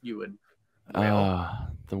you would wail.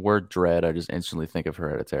 The word dread, I just instantly think of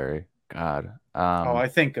Hereditary. God. I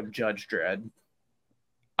think of Judge Dredd.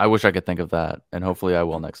 I wish I could think of that, and hopefully I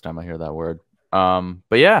will next time I hear that word.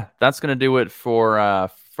 But yeah, that's gonna do it for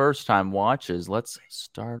first time watches. Let's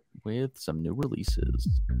start with some new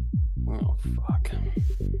releases. Oh fuck.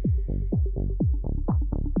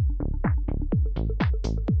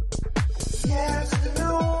 Yes, the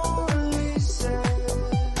new releases.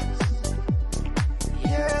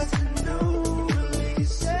 Yes, the new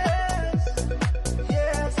releases.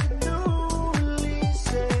 Yes, the new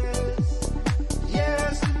releases.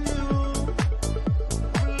 Yes, the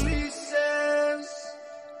new releases.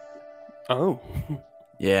 Oh.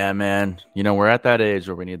 Yeah, man. You know, we're at that age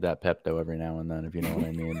where we need that Pepto every now and then, if you know what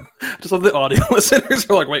I mean. Just love the audio listeners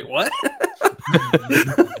are like, wait, what?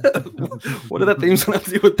 What did that theme song have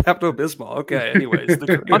to do with Pepto-Bismol? Okay, anyways, the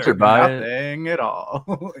creator. Sponsored by Nothing at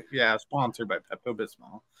all. Yeah, sponsored by Pepto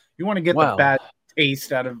Bismol. You want to get Wow. the bad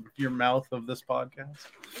taste out of your mouth of this podcast?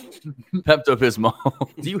 Pepto Bismol.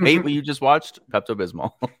 Do you hate what you just watched? Pepto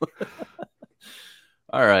Bismol.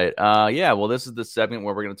 All right. Yeah. Well, this is the segment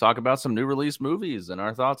where we're going to talk about some new release movies and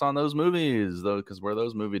our thoughts on those movies, though, because we're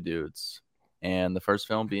those movie dudes. And the first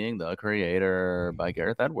film being The Creator by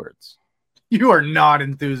Gareth Edwards. You are not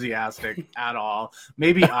enthusiastic at all.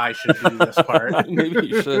 Maybe I should do this part. Maybe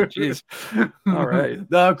you should. Jeez. All right.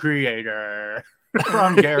 The Creator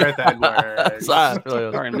from Gareth Edwards.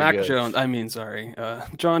 Sorry, Mac Jones. I mean, sorry,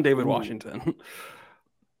 John David Washington.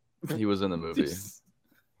 He was in the movie.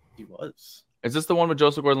 He was. Is this the one with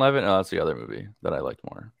Joseph Gordon-Levitt? No, that's the other movie that I liked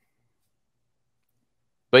more.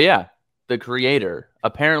 But yeah, The Creator,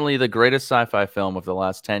 apparently the greatest sci-fi film of the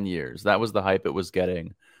last 10 years. That was the hype it was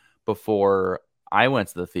getting before I went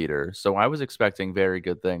to the theater. So I was expecting very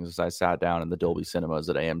good things as I sat down in the Dolby Cinemas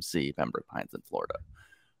at AMC, Pembroke Pines in Florida.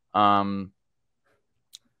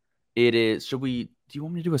 It is, do you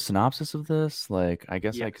want me to do a synopsis of this? Like, I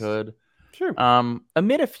guess Yes. I could. Sure.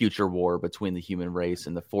 Amid a future war between the human race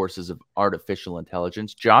and the forces of artificial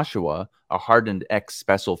intelligence, Joshua, a hardened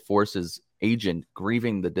ex-special forces agent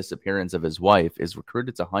grieving the disappearance of his wife, is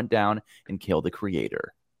recruited to hunt down and kill the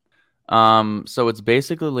Creator. So it's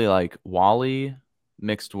basically like WALL-E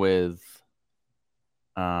mixed with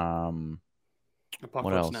Apocalypse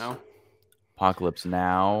what else? Now. Apocalypse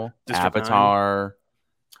Now, District Avatar.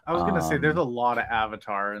 I was gonna say there's a lot of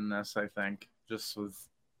Avatar in this. I think just with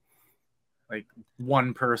like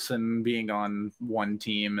one person being on one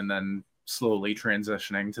team and then slowly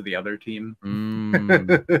transitioning to the other team.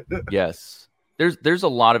 Yes, there's a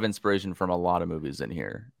lot of inspiration from a lot of movies in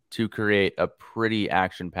here to create a pretty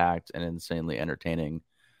action-packed and insanely entertaining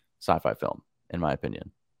sci-fi film, in my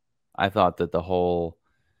opinion. I thought that the whole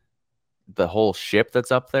ship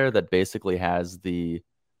that's up there that basically has the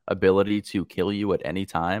ability to kill you at any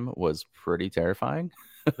time was pretty terrifying.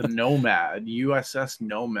 The Nomad, USS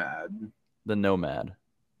Nomad. The Nomad.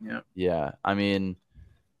 Yeah. Yeah. I mean,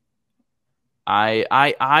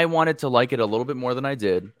 I wanted to like it a little bit more than I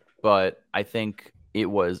did, but I think it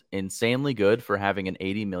was insanely good for having an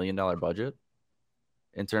 $80 million budget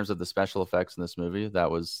in terms of the special effects in this movie. That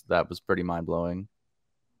was pretty mind-blowing.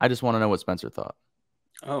 I just want to know what Spencer thought.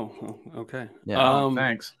 Oh, okay. Yeah.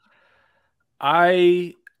 Thanks.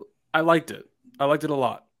 I liked it. I liked it a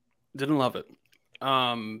lot. Didn't love it.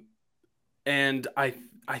 And I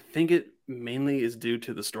think it mainly is due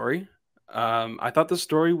to the story. I thought the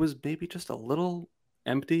story was maybe just a little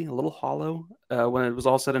empty, a little hollow when it was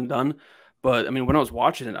all said and done. But I mean, when I was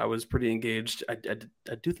watching it, I was pretty engaged. I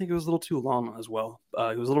do think it was a little too long as well.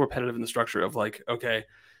 It was a little repetitive in the structure of like, okay,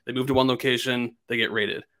 they move to one location, they get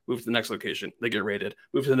raided. Move to the next location, they get raided.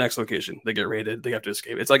 Move to the next location, they get raided. They have to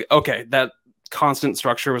escape. It's like, okay, that constant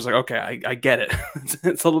structure was like, okay, I get it.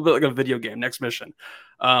 It's a little bit like a video game. Next mission.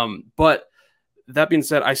 But that being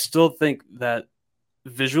said, I still think that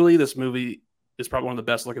visually, this movie is probably one of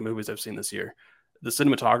the best looking movies I've seen this year. The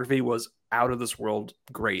cinematography was out of this world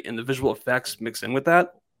great, and the visual effects mixed in with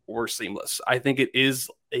that were seamless. I think it is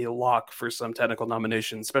a lock for some technical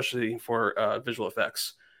nominations, especially for visual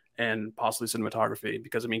effects and possibly cinematography,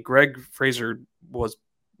 because I mean, Greg Fraser was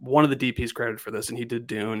one of the DPs credited for this, and he did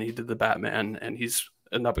Dune, he did the Batman, and he's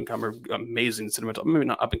an up-and-comer, amazing cinematographer. Maybe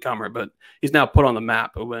not up-and-comer, but he's now put on the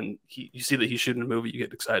map. When you see that he's shooting a movie, you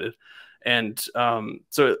get excited. And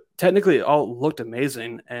so technically it all looked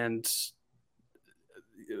amazing, and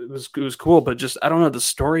it was cool, but just, I don't know, the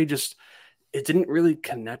story just, it didn't really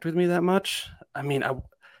connect with me that much. I mean,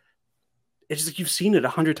 it's just like you've seen it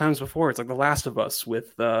 100 times before. It's like The Last of Us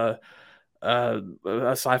with a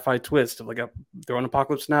sci-fi twist of like they're on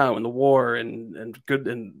Apocalypse Now and the war and good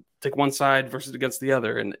and take one side versus against the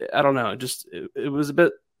other. And I don't know, it was a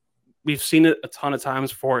bit, we've seen it a ton of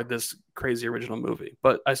times for this crazy original movie,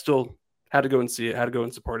 but I still had to go and see it, had to go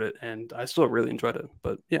and support it, and I still really enjoyed it.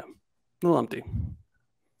 But yeah, a little empty.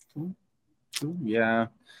 Yeah,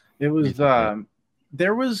 it was.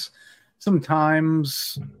 There was some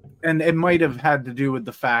times, and it might have had to do with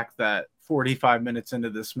the fact that 45 minutes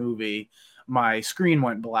into this movie, my screen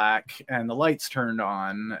went black and the lights turned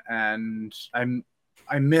on, and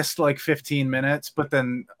I missed like 15 minutes. But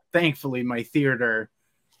then, thankfully, my theater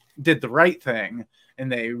did the right thing,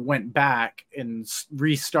 and they went back and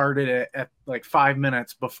restarted it at like 5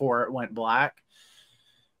 minutes before it went black.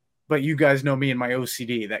 But you guys know me and my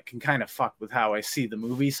OCD, that can kind of fuck with how I see the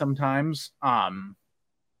movie sometimes.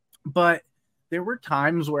 But there were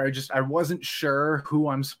times where I wasn't sure who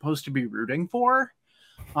I'm supposed to be rooting for.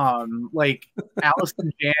 Like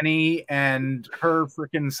Allison Janney and her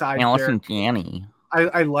freaking side Allison character. Janney.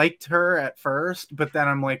 I liked her at first, but then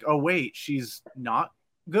I'm like, oh wait, she's not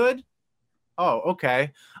good. Oh,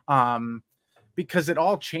 okay. Because it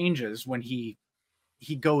all changes when he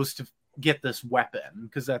goes to get this weapon,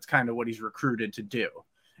 because that's kind of what he's recruited to do,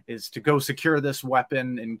 is to go secure this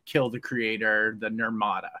weapon and kill the creator, the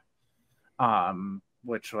Nirmata,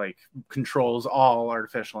 which like controls all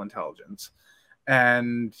artificial intelligence.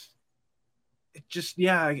 And it just,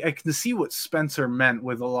 yeah, I can see what Spencer meant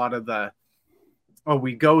with a lot of the, oh,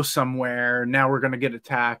 we go somewhere, now we're going to get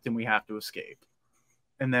attacked and we have to escape.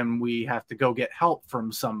 And then we have to go get help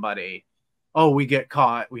from somebody. Oh, we get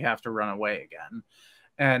caught, we have to run away again.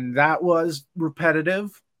 And that was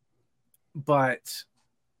repetitive, but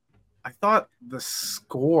I thought the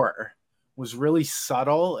score was really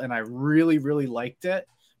subtle and I really, really liked it.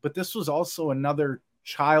 But this was also another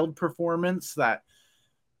child performance that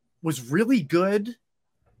was really good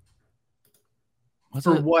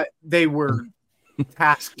for what they were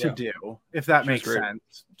tasked to do, if that makes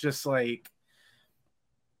sense. Just like,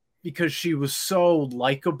 because she was so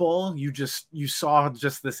likable, you saw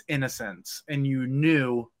just this innocence, and you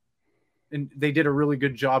knew, and they did a really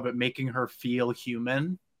good job at making her feel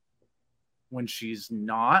human when she's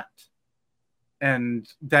not. And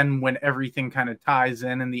then when everything kind of ties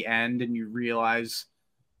in the end and you realize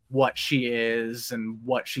what she is and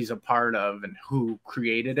what she's a part of and who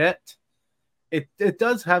created it, it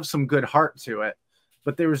does have some good heart to it.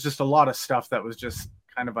 But there was just a lot of stuff that was just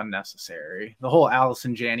kind of unnecessary. The whole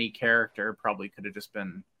Allison Janney character probably could have just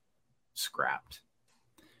been scrapped.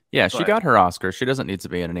 Yeah, she got her Oscar. She doesn't need to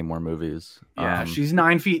be in any more movies. Yeah, she's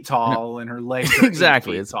 9 feet tall and her legs are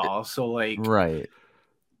exactly 8 feet tall. So like, right.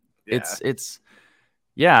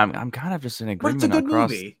 Yeah. I'm kind of just in agreement. But it's a good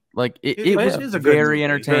movie. Like it was is a good very movie.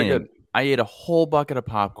 entertaining. Very good. I ate a whole bucket of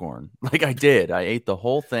popcorn. Like I did. I ate the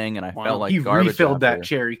whole thing and I felt like he garbage. refilled that after.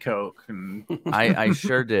 cherry Coke. And I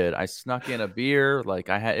sure did. I snuck in a beer. Like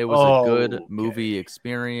it was a good movie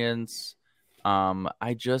experience.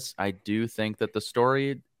 I do think that the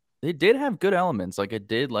story, it did have good elements. Like it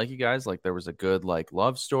did, like you guys, like there was a good like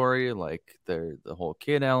love story, like the whole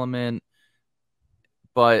kid element.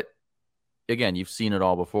 But again, you've seen it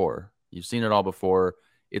all before.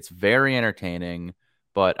 It's very entertaining,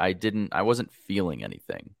 but I wasn't feeling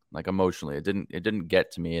anything like emotionally. It didn't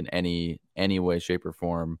get to me in any way, shape, or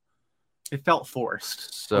form. It felt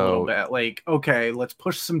forced So, a little bit. Like, okay, let's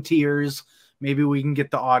push some tears. Maybe we can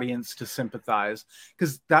get the audience to sympathize.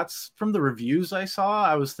 Because that's from the reviews I saw.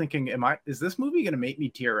 I was thinking, is this movie going to make me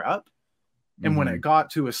tear up? And when it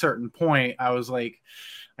got to a certain point, I was like,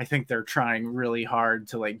 I think they're trying really hard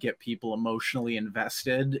to like get people emotionally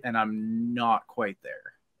invested, and I'm not quite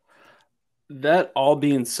there. That all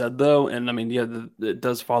being said, though, and I mean, yeah, it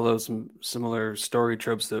does follow some similar story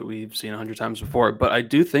tropes that we've seen 100 times before. But I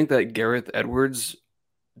do think that Gareth Edwards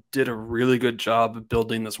did a really good job of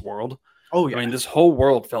building this world. Oh yeah, I mean, this whole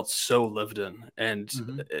world felt so lived in, and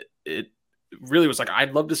it really was like,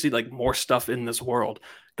 I'd love to see like more stuff in this world,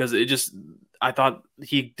 because I thought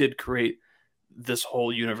he did create this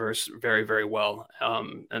whole universe very, very well.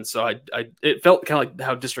 And so it felt kind of like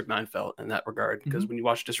how District 9 felt in that regard, because when you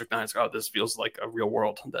watch District 9, it's like, oh, this feels like a real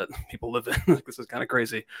world that people live in. Like, this is kind of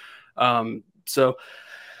crazy. But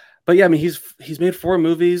yeah, I mean, he's made 4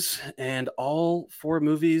 movies, and all 4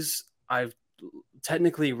 movies I've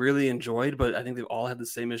technically really enjoyed, but I think they've all had the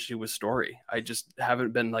same issue with story. I just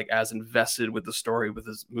haven't been like as invested with the story with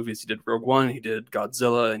his movies. He did Rogue One, he did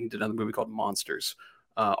Godzilla, and he did another movie called Monsters.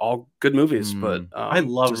 All good movies, but I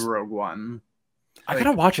loved Rogue One. I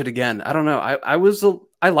gotta watch it again. I don't know.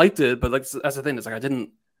 I liked it, but like that's the thing. It's like I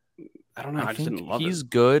don't know. I just didn't love it. He's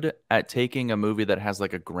good at taking a movie that has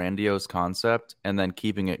like a grandiose concept and then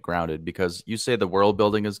keeping it grounded, because you say the world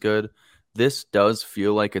building is good. This does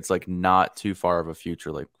feel like it's like not too far of a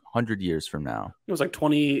future, like 100 years from now. It was like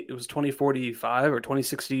 2045 or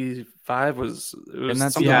 2065 and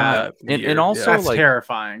that's something like that. And also that's like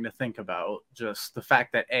terrifying to think about. Just the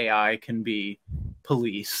fact that AI can be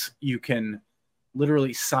police. You can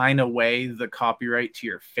literally sign away the copyright to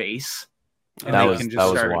your face. And that was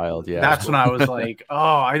wild. Yeah, that's when I was like,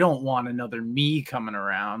 oh, I don't want another me coming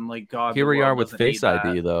around. Like, God, here we are with Face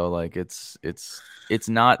ID though. Like it's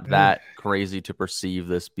not that crazy to perceive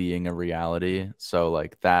this being a reality. So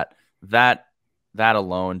like that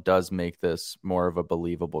alone does make this more of a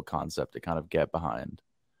believable concept to kind of get behind.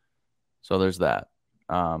 So there's that.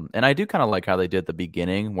 And I do kind of like how they did the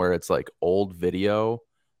beginning where it's like old video,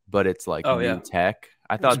 but it's like new tech.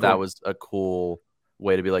 I thought that was a cool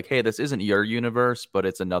way to be like, hey, this isn't your universe, but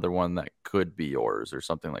it's another one that could be yours or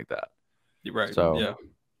something like that. Right. So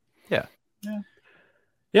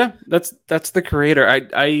Yeah. That's the creator.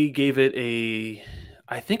 I gave it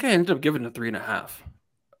I think I ended up giving it a 3.5.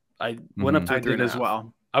 I went up to I a three did and a as half.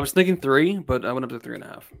 well. I was thinking 3, but I went up to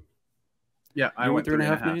 3.5. Yeah, I You went went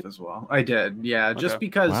 3.5 Nate? as well. I did. Yeah, just Okay.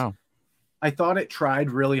 because wow. I thought it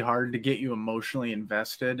tried really hard to get you emotionally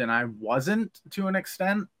invested, and I wasn't to an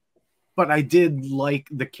extent, but I did like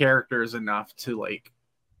the characters enough to like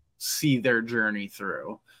see their journey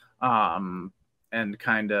through, and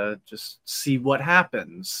kind of just see what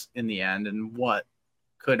happens in the end and what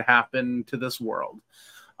could happen to this world.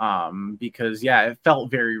 Because yeah, it felt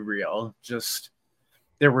very real. Just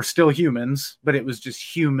there were still humans, but it was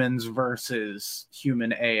just humans versus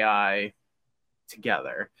human AI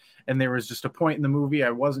together. And there was just a point in the movie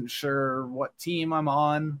I wasn't sure what team I'm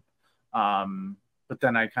on. But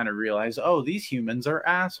then I kind of realized, oh, these humans are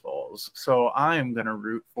assholes. So I'm going to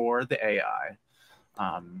root for the AI.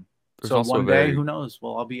 There's So also one a day, very, who knows?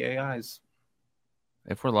 We'll all be AIs.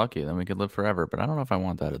 if we're lucky, then we could live forever. But I don't know if I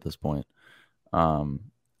want that at this point. Yeah,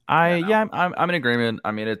 no. I'm in agreement.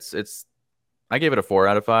 I mean, it's. I gave it a 4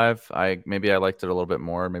 out of 5. Maybe I liked it a little bit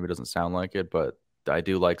more. Maybe it doesn't sound like it, but I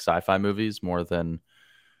do like sci-fi movies more than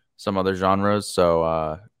some other genres.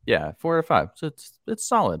 So yeah, 4 out of 5. So it's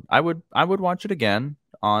solid. I would watch it again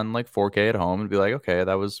on like 4K at home and be like, okay,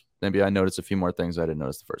 that was maybe I noticed a few more things I didn't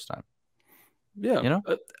notice the first time. Yeah. You know?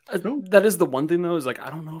 That is the one thing though, is like I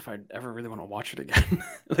don't know if I'd ever really want to watch it again.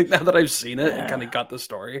 Like now that I've seen it and kind of got the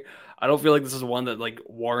story, I don't feel like this is one that like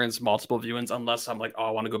warrants multiple viewings unless I'm like, oh,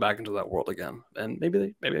 I want to go back into that world again. And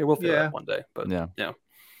maybe I will feel that one day. But yeah.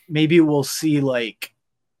 Maybe we'll see like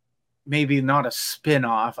maybe not a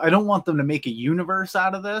spin-off. I don't want them to make a universe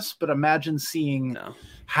out of this, but imagine seeing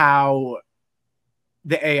how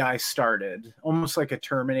the AI started, almost like a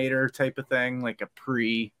Terminator type of thing, like a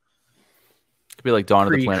could be like Dawn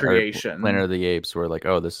of the Planet of the Apes, where like,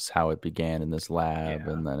 oh, this is how it began in this lab,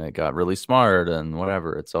 and then it got really smart and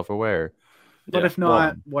whatever. It's self-aware. But if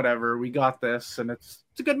not, whatever. We got this, and it's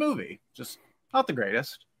a good movie. Just not the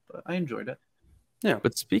greatest, but I enjoyed it. Yeah.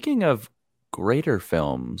 But speaking of greater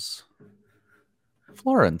films,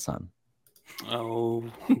 Flora and Son. Oh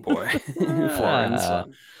boy, Flora and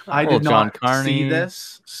Son. I did not see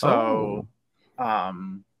this, so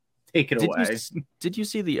take it away. Did you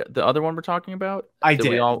see the other one we're talking about? I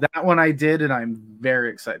did. That one I did, and I'm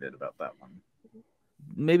very excited about that one.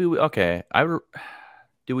 Maybe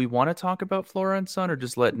do we want to talk about Flora and Son, or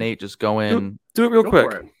just let Nate just go in? Do it real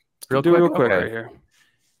quick. Real quick right here.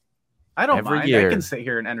 I don't mind. I can sit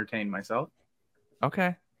here and entertain myself.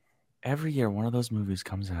 Okay. Every year, one of those movies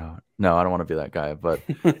comes out. No, I don't want to be that guy, but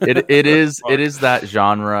it is that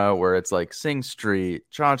genre where it's like Sing Street,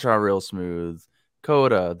 Cha Cha Real Smooth,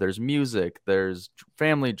 Coda. There's music, there's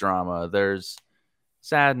family drama, there's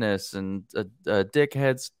sadness, and a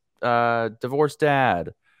dickhead's divorced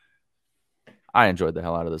dad. I enjoyed the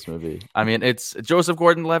hell out of this movie. I mean, it's Joseph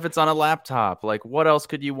Gordon-Levitt's on a laptop. Like, what else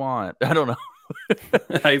could you want? I don't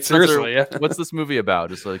know. Seriously, yeah. What's this movie about?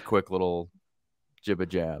 Just a quick little jibba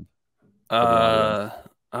jab. Oh,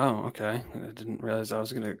 okay. I didn't realize I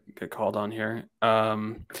was gonna get called on here.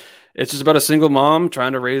 It's just about a single mom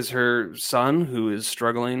trying to raise her son who is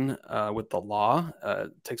struggling with the law.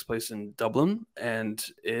 It takes place in Dublin, and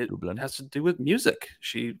it has to do with music.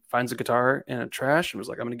 She finds a guitar in a trash and was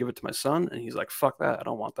like, "I'm gonna give it to my son," and he's like, "Fuck that, I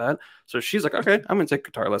don't want that." So she's like, "Okay, I'm gonna take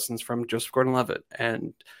guitar lessons from Joseph Gordon-Levitt,"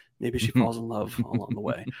 and maybe she falls in love along the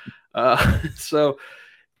way. So.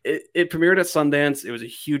 It premiered at Sundance. It was a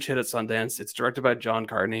huge hit at Sundance. It's directed by John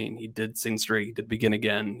Carney, and he did Sing Street. He did Begin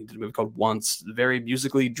Again. He did a movie called Once. Very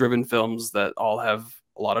musically driven films that all have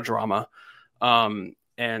a lot of drama. And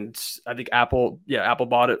I think Apple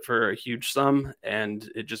bought it for a huge sum,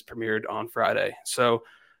 and it just premiered on Friday. So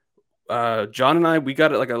John and I, we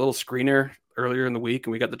got it like a little screener earlier in the week,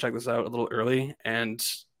 and we got to check this out a little early. And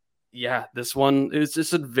yeah, this one is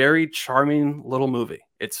just a very charming little movie.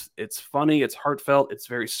 It's funny, it's heartfelt, it's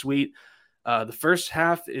very sweet. The first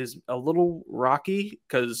half is a little rocky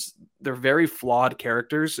because they're very flawed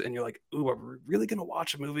characters, and you're like, "Ooh, are we really gonna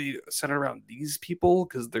watch a movie centered around these people?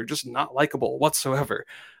 Because they're just not likable whatsoever."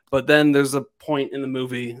 But then there's a point in the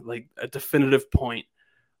movie, like a definitive point,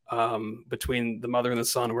 between the mother and the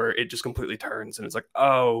son, where it just completely turns, and it's like,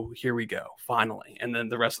 "Oh, here we go, finally." And then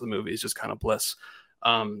the rest of the movie is just kind of bliss.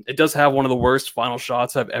 It does have one of the worst final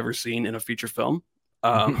shots I've ever seen in a feature film.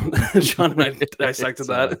 John and I dissected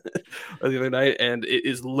that the other night, and it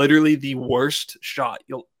is literally the worst shot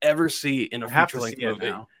you'll ever see in a feature-length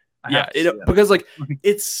movie. Because like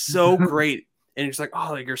it's so great, and it's like,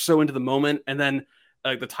 oh, like you're so into the moment, and then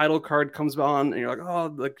like the title card comes on and you're like,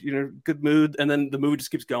 oh, like, good mood, and then the movie just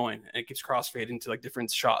keeps going and it keeps crossfading to like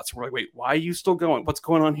different shots. We're like, wait, why are you still going? What's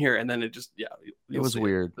going on here? And then it just it was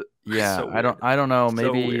weird. It. Yeah, So I don't know.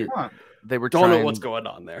 Maybe they were trying... know what's going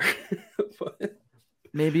on there. But...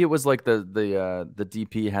 Maybe it was like the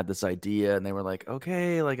DP had this idea and they were like,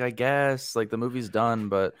 okay, like I guess like the movie's done,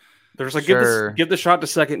 but they're just like, sure. give the shot to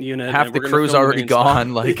second unit. Half the crew's already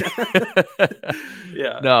gone. Like,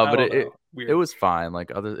 yeah, no, but it was fine.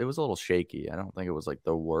 Like it was a little shaky. I don't think it was like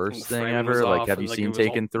the worst thing ever. Like, have you seen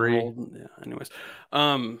Taken 3? Yeah. Anyways,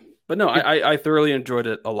 but no, I thoroughly enjoyed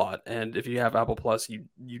it a lot. And if you have Apple Plus, you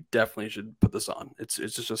definitely should put this on. It's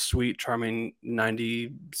just a sweet, charming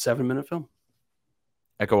 97-minute film.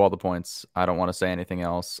 Echo all the points. I don't want to say anything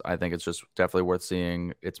else. I think it's just definitely worth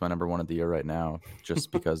seeing. It's my number one of the year right now,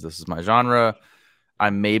 just because this is my genre.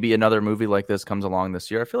 Maybe another movie like this comes along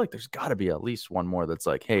this year. I feel like there's got to be at least one more that's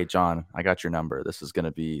like, hey, John, I got your number. This is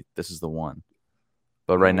the one.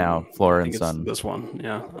 But right now, Flora and Son. This one,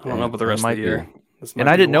 yeah. I don't know about the rest of the year. And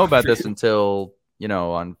I didn't know about this until,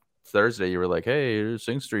 on Thursday. You were like, hey,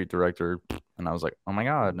 Sing Street director. And I was like, oh my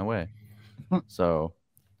God, no way. So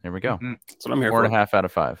here we go. That's what I'm here for. 4.5 out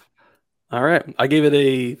of 5. All right. I gave it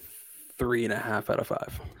a 3.5 out of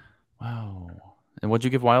 5. Wow. And what'd you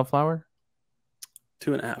give Wildflower?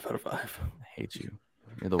 2.5 out of 5. I hate you.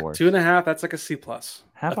 You're the worst. 2.5, that's like a C+.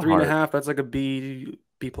 Half a 3.5, that's like a B+.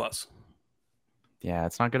 Yeah,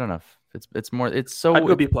 it's not good enough. It's more. It's so. I'd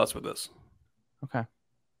go B+ with this. Okay.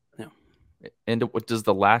 Yeah. And does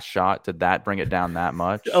the last shot, did that bring it down that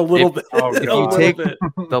much? A little bit. If you take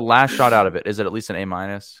the last shot out of it, is it at least an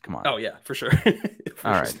A-? Come on. Oh yeah, for sure.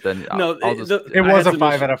 All right, then no, it was a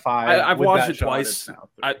 5 out of 5. I've watched it twice.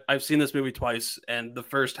 I've seen this movie twice, and the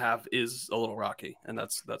first half is a little rocky, and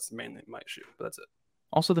that's mainly my issue. But that's it.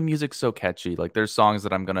 Also, the music's so catchy. Like, there's songs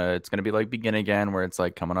that it's gonna be like Begin Again, where it's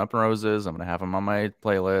like Coming Up Roses. I'm gonna have them on my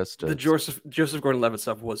playlist. The Joseph Gordon-Levitt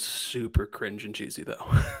stuff was super cringe and cheesy, though.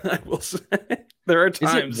 I will say there are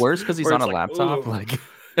times. Is it worse because he's on a laptop? Like,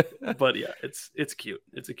 but yeah, it's cute.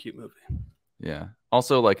 It's a cute movie. Yeah.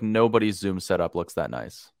 Also, like, nobody's Zoom setup looks that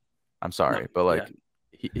nice. I'm sorry, but like,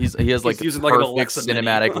 he has like using perfect like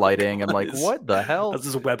cinematic lighting. I'm like, what the hell? This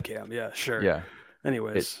is a webcam. Yeah, sure. Yeah.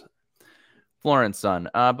 Anyways. Flora and Son.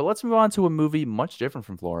 But let's move on to a movie much different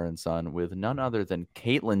from Flora and Son with none other than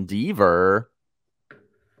Caitlin Dever.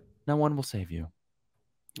 No One Will Save You.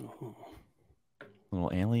 Oh.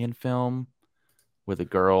 Little alien film with a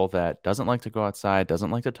girl that doesn't like to go outside,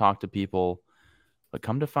 doesn't like to talk to people, but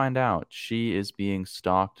come to find out, she is being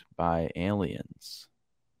stalked by aliens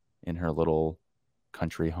in her little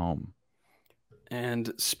country home.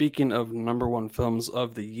 And speaking of number one films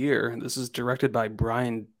of the year, this is directed by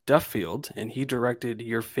Brian Duffield, and he directed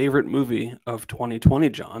your favorite movie of 2020,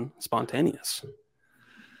 John, Spontaneous.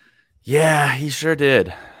 Yeah, he sure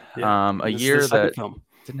did. Yeah, a year that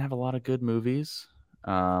didn't have a lot of good movies.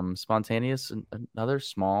 Spontaneous, another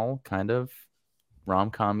small kind of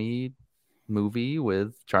rom-com-y movie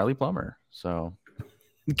with Charlie Plummer. So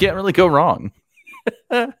you can't really go wrong.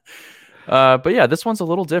 But yeah, this one's a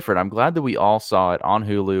little different. I'm glad that we all saw it on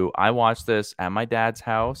Hulu. I watched this at my dad's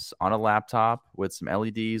house on a laptop with some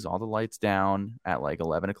LEDs, all the lights down at like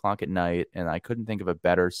 11 o'clock at night. And I couldn't think of a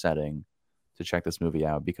better setting to check this movie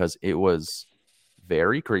out because it was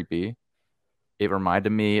very creepy. It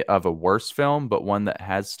reminded me of a worse film, but one that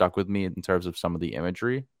has stuck with me in terms of some of the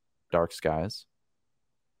imagery, Dark Skies.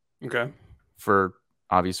 Okay. For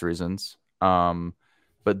obvious reasons. But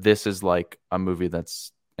this is like a movie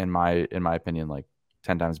that's, in my opinion, like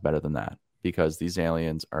 10 times better than that, because these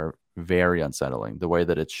aliens are very unsettling. The way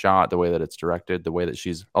that it's shot, the way that it's directed, the way that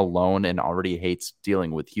she's alone and already hates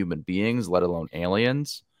dealing with human beings, let alone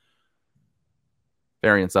aliens.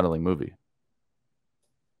 Very unsettling movie.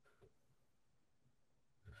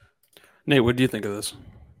 Nate, what do you think of this?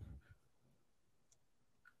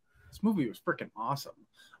 This movie was freaking awesome.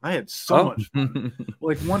 I had so much fun.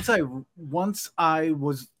 Like once I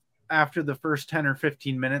was after the first 10 or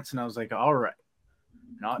 15 minutes, and I was like, all right,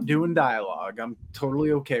 not doing dialogue. I'm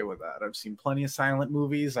totally okay with that. I've seen plenty of silent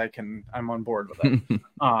movies. I'm on board with it.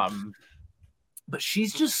 But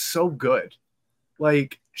she's just so good.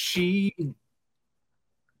 Like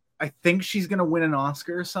I think she's going to win an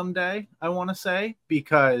Oscar someday, I want to say,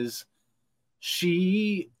 because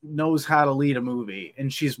she knows how to lead a movie.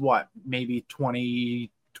 And she's maybe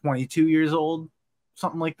 20, 22 years old,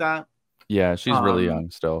 something like that. Yeah, she's really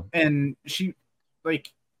young still. And she,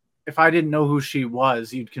 like, if I didn't know who she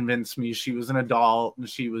was, you'd convince me she was an adult and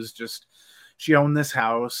she owned this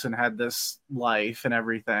house and had this life and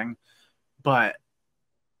everything. But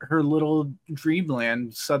her little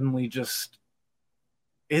dreamland suddenly just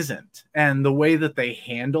isn't. And the way that they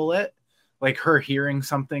handle it, like her hearing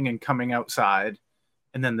something and coming outside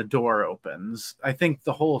and then the door opens. I think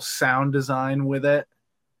the whole sound design with it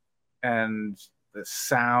and the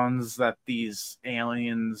sounds that these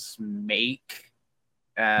aliens make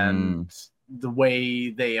and the way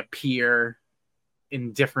they appear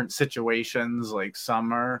in different situations, like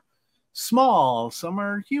some are small, some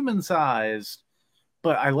are human sized,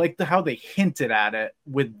 but I like how they hinted at it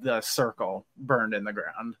with the circle burned in the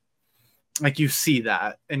ground. Like you see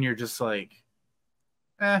that and you're just like,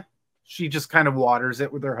 she just kind of waters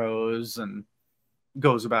it with her hose and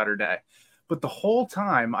goes about her day. But the whole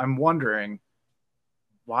time I'm wondering,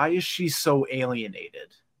 why is she so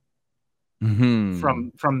alienated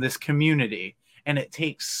from this community? And it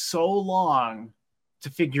takes so long to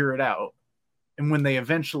figure it out. And when they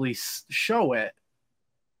eventually show it,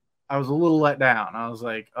 I was a little let down. I was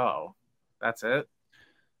like, oh, that's it.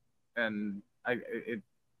 And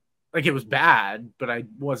it was bad, but I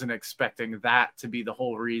wasn't expecting that to be the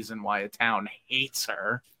whole reason why a town hates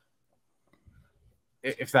her.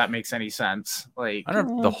 If that makes any sense. Like, I don't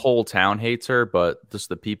know if the whole town hates her, but just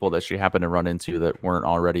the people that she happened to run into that weren't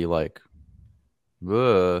already like,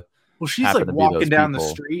 well, she's like walking down the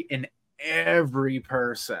street and every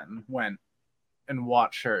person went and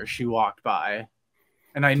watched her. She walked by.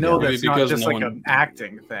 And I know that's not just like an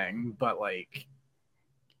acting thing, but like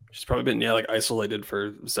she's probably been like isolated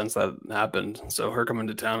since that happened. So her coming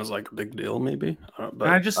to town is like a big deal, maybe. But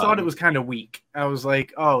I just thought it was kind of weak. I was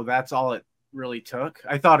like, oh, that's all it really took.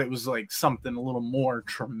 I thought it was like something a little more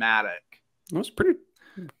traumatic. It was pretty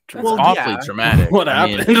awfully traumatic. What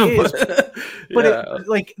happened? But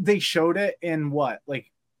like they showed it in what,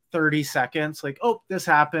 like 30 seconds, like, oh, this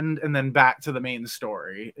happened, and then back to the main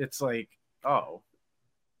story. It's like, oh,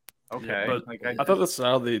 okay. Yeah, but like I thought that's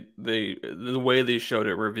how the way they showed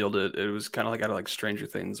it revealed it. It was kind of like out of like Stranger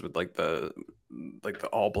Things with like the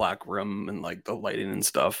all black room and like the lighting and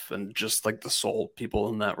stuff, and just like the soul people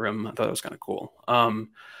in that room. I thought it was kind of cool. I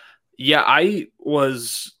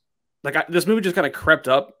was like, this movie just kind of crept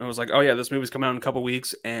up and was like, oh yeah, this movie's coming out in a couple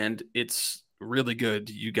weeks and it's really good.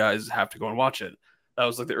 You guys have to go and watch it. That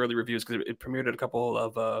was like the early reviews because it premiered at a couple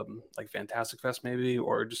of like Fantastic Fest maybe,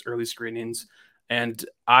 or just early screenings. And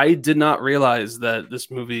I did not realize that this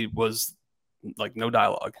movie was like no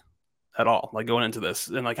dialogue at all, like going into this.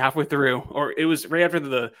 And like halfway through, or it was right after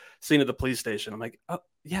the scene at the police station, I'm like, oh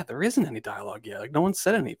yeah, there isn't any dialogue yet. Like no one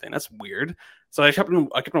said anything. That's weird. So I kept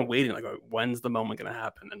on waiting, like, when's the moment going to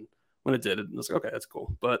happen? And when it did, it was like, okay, that's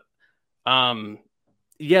cool. But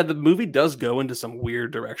yeah, the movie does go into some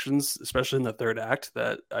weird directions, especially in the third act,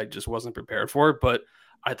 that I just wasn't prepared for. But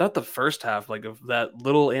I thought the first half, like of that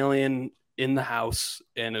little alien in the house,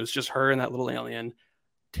 and it was just her and that little alien,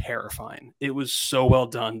 terrifying. It was so well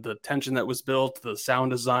done. The tension that was built, the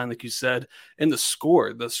sound design, like you said, and the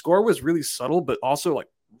score. The score was really subtle, but also like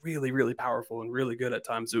really, really powerful and really good at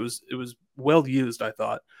times. It was well used, I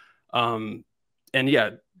thought. And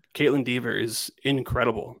yeah, Caitlin Dever is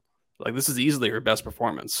incredible. Like this is easily her best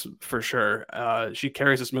performance for sure. She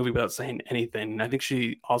carries this movie without saying anything. And I think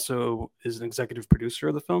she also is an executive producer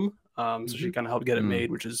of the film. So she kind of helped get it made,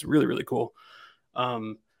 which is really, really cool.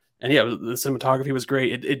 And yeah, the cinematography was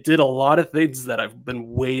great. It did a lot of things that I've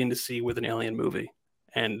been waiting to see with an alien movie.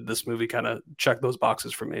 And this movie kind of checked those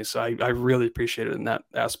boxes for me. So I really appreciate it in that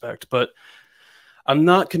aspect. But I'm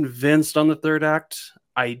not convinced on the third act.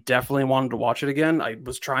 I definitely wanted to watch it again. I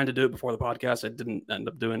was trying to do it before the podcast. I didn't end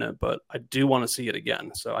up doing it, but I do want to see it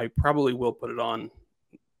again. So I probably will put it on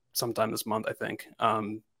sometime this month, I think,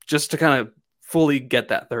 just to kind of fully get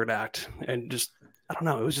that third act. And just, I don't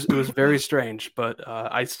know, it was very strange, but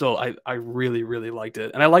I really, really liked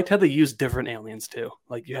it. And I liked how they used different aliens too.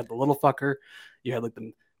 Like you had the little fucker, you had like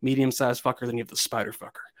the medium-sized fucker, then you have the spider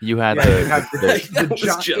fucker. You had it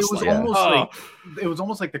was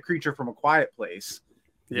almost like the creature from A Quiet Place.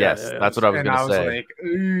 Yes, that's what I was going to say.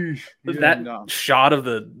 Like, that shot of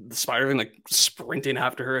the spider thing, like sprinting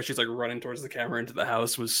after her as she's like running towards the camera into the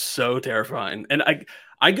house, was so terrifying. And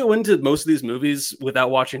I go into most of these movies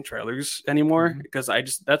without watching trailers anymore because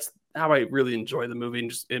that's how I really enjoy the movie,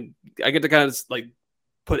 and I get to kind of just like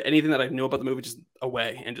put anything that I knew about the movie just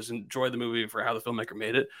away and just enjoy the movie for how the filmmaker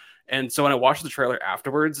made it. And so when I watched the trailer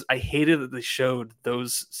afterwards, I hated that they showed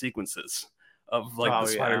those sequences of like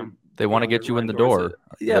the spider. They want to get you in the door.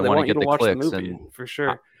 Yeah, they want you get to the watch clicks the movie, and for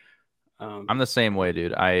sure. I'm the same way,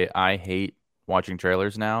 dude. I hate watching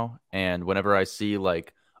trailers now, and whenever I see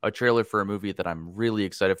like a trailer for a movie that I'm really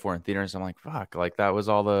excited for in theaters, I'm like, fuck, like that's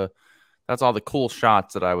all the cool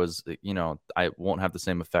shots that I was, I won't have the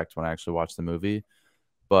same effect when I actually watch the movie.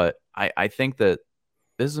 But I think that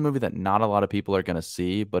this is a movie that not a lot of people are going to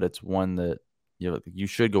see, but it's one that you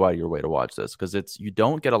should go out of your way to watch this, because you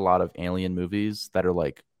don't get a lot of alien movies that are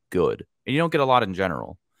like good, and you don't get a lot in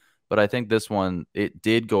general. But I think this one, it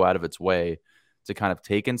did go out of its way to kind of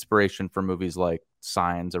take inspiration from movies like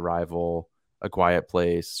Signs, Arrival, A Quiet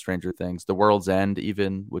Place, Stranger Things, The World's End,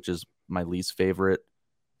 even, which is my least favorite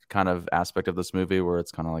kind of aspect of this movie, where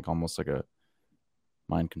it's kind of like almost like a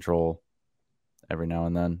mind control every now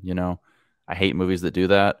and then. I hate movies that do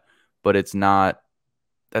that, but that's not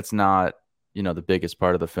the biggest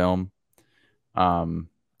part of the film,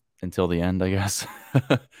 until the end, I guess,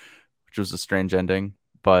 which was a strange ending.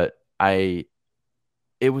 But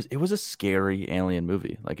it was a scary alien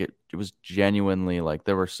movie. Like it was genuinely, like,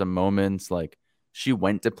 there were some moments like she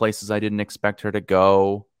went to places I didn't expect her to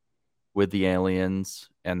go with the aliens,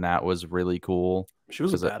 and that was really cool. She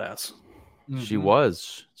was a badass.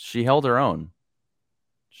 She held her own.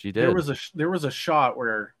 She did. There was a shot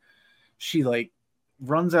where she like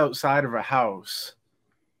runs outside of a house,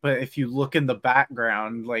 but if you look in the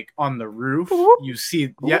background, like on the roof, you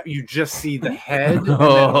just see the head and then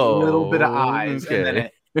a little bit of eyes, and then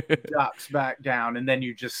it ducks back down, and then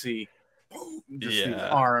you just see these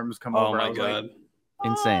arms come over. Oh my god. Like,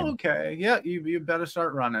 insane. Okay. Yeah, you better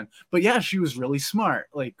start running. But yeah, she was really smart.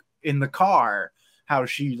 Like in the car, how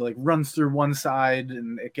she like runs through one side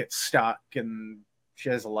and it gets stuck, and she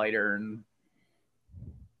has a lighter and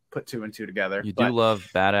put 2 and 2 together. You do love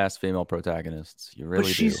badass female protagonists. You really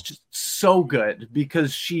do. She's just so good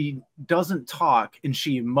because she doesn't talk and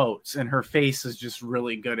she emotes, and her face is just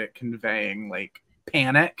really good at conveying like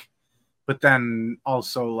panic, but then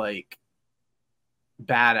also like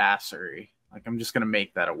badassery. Like, I'm just gonna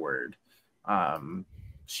make that a word.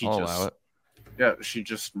 She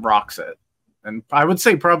just rocks it, and I would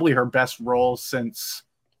say probably her best role since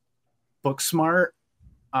Booksmart.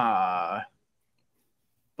 But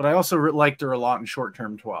I also liked her a lot in Short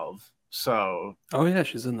Term 12. So, oh yeah,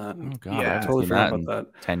 she's in that. Oh god, Yeah. I totally forgot about that.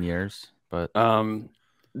 10 years, but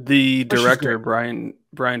the director Brian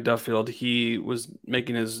Duffield, he was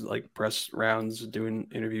making his like press rounds, doing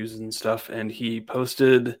interviews and stuff, and he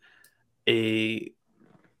posted a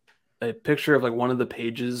picture of like one of the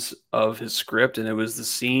pages of his script, and it was the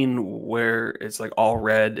scene where it's like all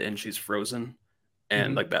red and she's frozen,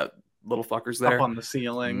 and like that little fucker's there up on the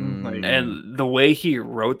ceiling. And the way he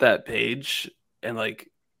wrote that page and like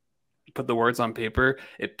put the words on paper,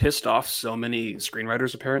 it pissed off so many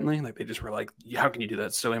screenwriters. Apparently, like they just were like, how can you do that?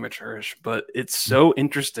 It's so amateurish, but it's so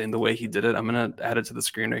interesting the way he did it. I'm gonna add it to the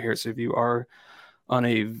screen right here, so if you are on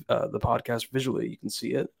the podcast visually, you can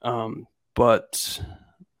see it. But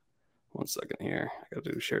one second here, I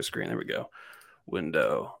gotta do share screen. There we go.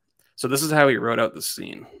 Window. So this is how he wrote out the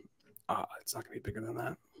scene. It's not gonna be bigger than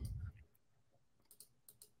that.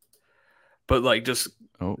 But like just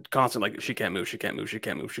constant, like she can't move,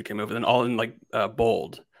 and then all in like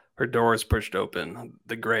bold, her door is pushed open,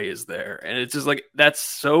 the gray is there, and it's just like that's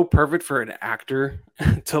so perfect for an actor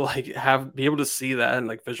to like be able to see that and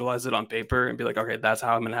like visualize it on paper and be like, okay, that's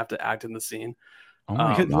how I'm gonna have to act in the scene. Oh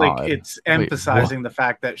my God. Like it's emphasizing the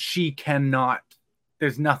fact that she cannot.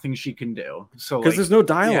 There's nothing she can do. So because there's no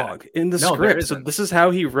dialogue in the script, so isn't. this is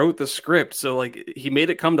how he wrote the script. So like he made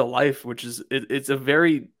it come to life, which is it's a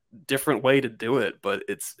very different way to do it, but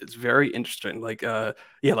it's very interesting. Like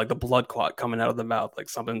like the blood clot coming out of the mouth, like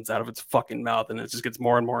something's out of its fucking mouth, and it just gets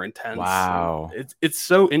more and more intense. Wow, it's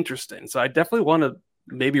so interesting. So I definitely want to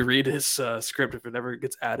maybe read his script if it ever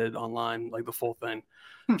gets added online, like the full thing,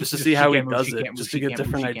 just to see how he does it, just to get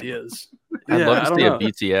different ideas. I'd love to see a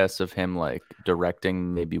BTS of him like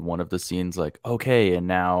directing maybe one of the scenes, like, okay, and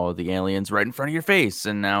now the alien's right in front of your face,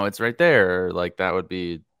 and now it's right there. Like that would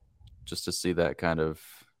be just to see that kind of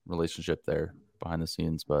relationship there behind the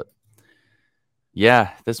scenes. But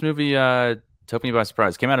yeah, this movie took me by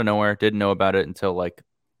surprise. Came out of nowhere. Didn't know about it until like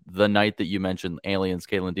the night that you mentioned Aliens,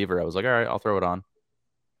 Caitlin Dever. I was like, all right, I'll throw it on.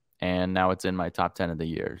 And now it's in my top 10 of the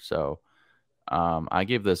year. So I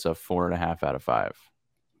gave this a 4.5 out of 5.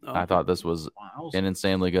 I thought this was an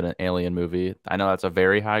insanely good alien movie. I know that's a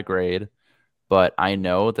very high grade, but I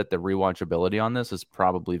know that the rewatchability on this is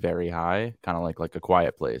probably very high, kind of like A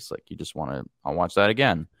Quiet Place. Like you just I'll watch that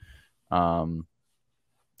again.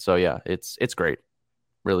 So yeah, it's great.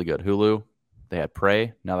 Really good. Hulu, they had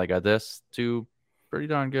Prey. Now they got this. 2 pretty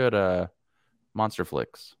darn good monster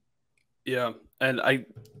flicks. Yeah. And I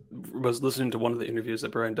was listening to one of the interviews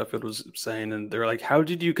that Brian Duffield was saying, and they're like, how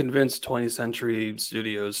did you convince 20th Century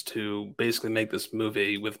Studios to basically make this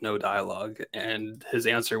movie with no dialogue? And his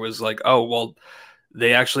answer was like, oh, well,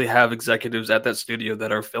 they actually have executives at that studio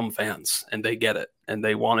that are film fans, and they get it, and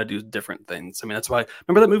they want to do different things. I mean, that's why.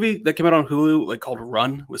 Remember that movie that came out on Hulu, like called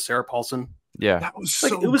Run with Sarah Paulson? Yeah. That was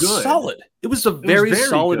Like so it was good. solid. It was a very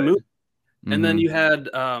solid good. movie. And then Mhm. you had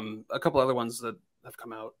a couple other ones that have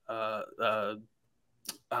come out.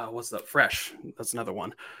 What's that? Fresh. That's another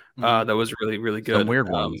one that was really, really good. Some weird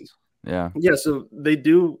ones. Yeah. Yeah, so they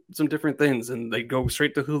do some different things, and they go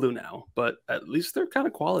straight to Hulu now. But at least they're kind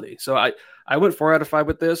of quality. So I went 4 out of 5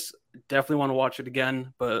 with this. Definitely want to watch it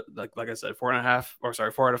again. But like I said, 4.5, or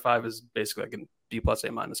sorry, 4 out of 5 is basically like a B plus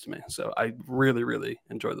A minus to me. So I really, really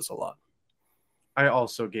enjoyed this a lot. I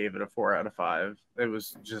also gave it a 4 out of 5. It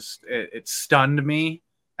was just it stunned me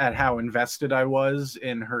at how invested I was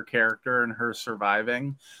in her character and her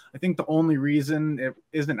surviving. I think the only reason it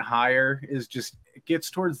isn't higher is just it gets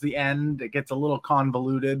towards the end. It gets a little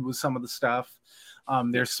convoluted with some of the stuff.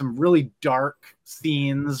 There's some really dark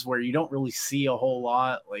scenes where you don't really see a whole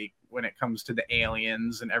lot, like when it comes to the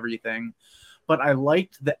aliens and everything. But I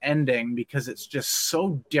liked the ending because it's just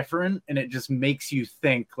so different, and it just makes you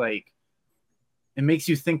think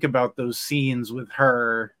about those scenes with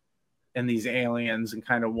her and these aliens and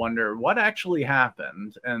kind of wonder what actually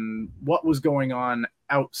happened and what was going on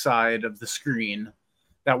outside of the screen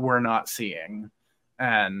that we're not seeing.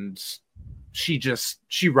 And she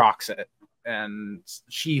rocks it, and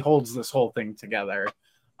she holds this whole thing together.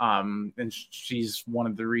 And she is one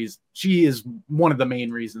of the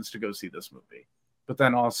main reasons to go see this movie. But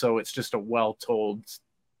then also it's just a well-told,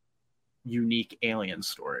 unique alien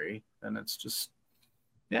story. And it's just,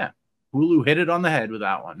 yeah, Hulu hit it on the head with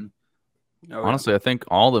that one. Oh, Honestly, I think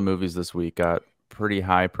all the movies this week got pretty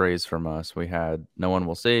high praise from us. We had No One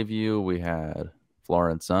Will Save You, we had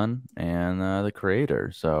Florence Son, and The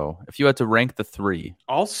Creator. So if you had to rank the 3,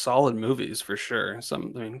 all solid movies for sure.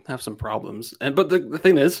 Some, have some problems, but the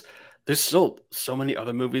thing is, there's still so many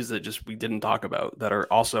other movies that just we didn't talk about that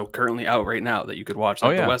are also currently out right now that you could watch,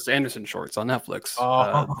 like the Wes Anderson shorts on Netflix.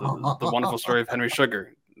 The Wonderful Story of Henry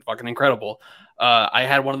Sugar, fucking incredible. I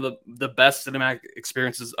had one of the best cinematic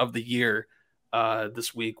experiences of the year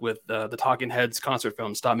this week with the Talking Heads concert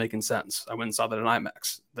film Stop Making Sense. I went and saw that in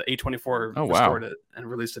IMAX. The A24 restored it and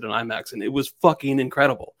released it in IMAX, and it was fucking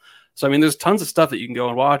incredible. So, I mean, there's tons of stuff that you can go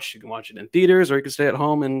and watch. You can watch it in theaters, or you can stay at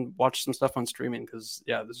home and watch some stuff on streaming, because,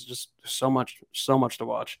 yeah, there's just so much to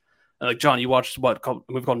watch. And like, John, you watched a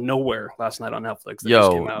movie called Nowhere last night on Netflix that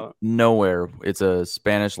just came out. Nowhere. It's a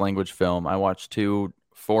Spanish language film. I watched 2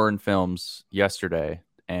 foreign films yesterday,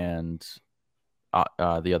 and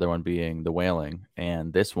the other one being The Wailing,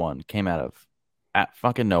 and this one came out of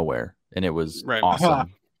fucking nowhere, and it was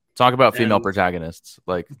awesome. Talk about female protagonists,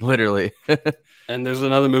 like literally. And there's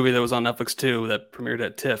another movie that was on Netflix too that premiered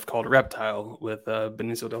at TIFF called Reptile with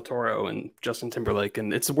Benicio del Toro and Justin Timberlake,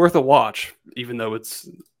 and it's worth a watch, even though it's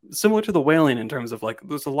similar to The Wailing in terms of like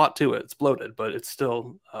there's a lot to it. It's bloated, but it's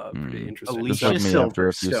still pretty interesting. Just like me after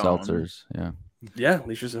a few seltzers, yeah. Yeah,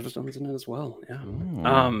 Alicia Silverstone is in it as well.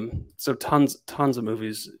 Yeah. So tons of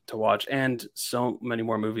movies to watch, and so many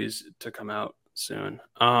more movies to come out soon.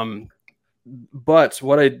 But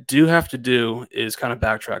what I do have to do is kind of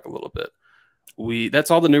backtrack a little bit. That's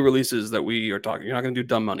all the new releases that we are talking. You're not going to do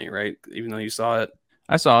Dumb Money, right? Even though you saw it.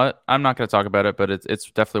 I saw it. I'm not going to talk about it, but it's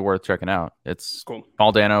definitely worth checking out. It's cool.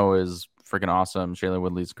 Paul Dano is freaking awesome. Shailene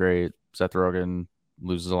Woodley's great. Seth Rogen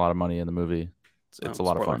loses a lot of money in the movie. It's a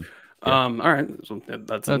lot of fun. Yeah. All right, so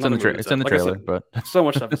that's in the it's in the trailer, but so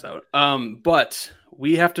much stuff is out. But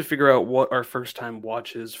we have to figure out what our first time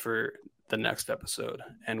watch is for the next episode,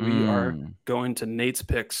 and we are going to Nate's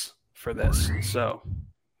picks for this. So,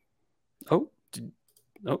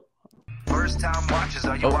 First time watchers,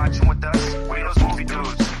 are you watching with us? We're those movie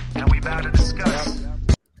dudes, and we about to discuss.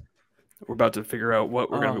 We're about to figure out what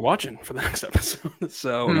we're going to be watching for the next episode.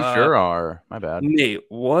 So we sure are. My bad. Nate,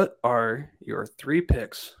 what are your 3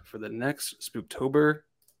 picks for the next Spooktober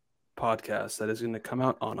podcast that is going to come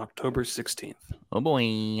out on October 16th? Oh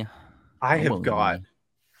boy. I have got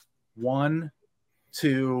 1,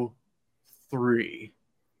 2, 3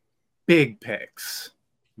 big picks,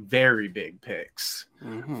 very big picks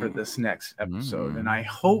for this next episode. And I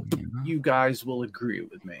hope you guys will agree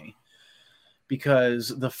with me, because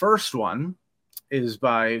the first one is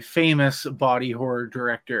by famous body horror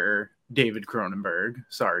director David Cronenberg.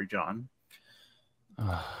 Sorry, John.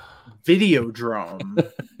 Videodrome.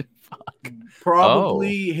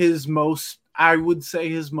 Probably his most, I would say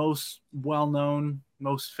his most well-known,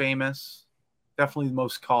 most famous, definitely the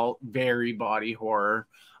most cult, very body horror.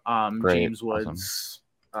 James Woods.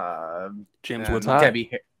 James Woods High.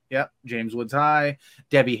 James Woods High.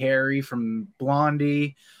 Debbie Harry from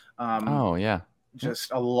Blondie. Yeah.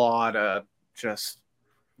 Just a lot of just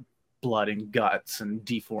blood and guts and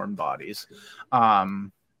deformed bodies.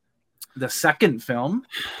 The second film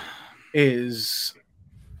is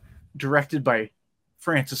directed by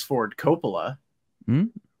Francis Ford Coppola.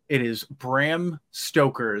 It is Bram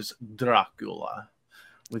Stoker's Dracula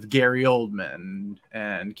with Gary Oldman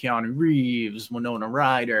and Keanu Reeves, Winona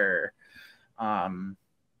Ryder,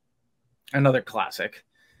 another classic.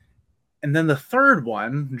 And then the third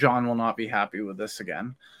one, John will not be happy with this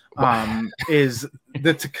again, is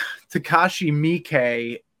the Takashi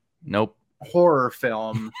Miike horror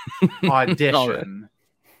film Audition.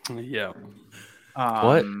 Yeah.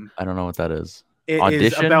 What? I don't know what that is.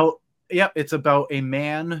 Audition? It's about a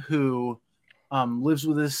man who lives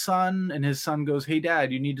with his son, and his son goes, "Hey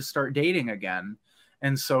dad, you need to start dating again."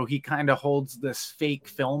 And so he kind of holds this fake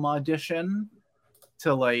film audition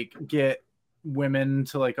to like get women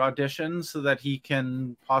to like audition so that he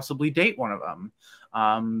can possibly date one of them.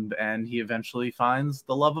 And he eventually finds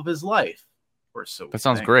the love of his life. Or so that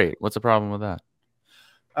sounds great. What's the problem with that?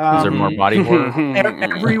 Is there more body horror?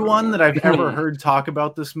 Everyone that I've ever heard talk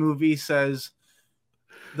about this movie says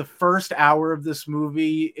the first hour of this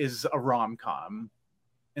movie is a rom-com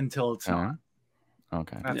until it's not.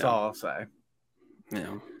 Okay. That's all I'll say.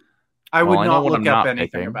 Yeah. I would not look up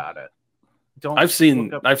anything about it. I've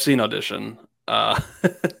seen Audition.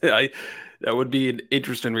 That would be an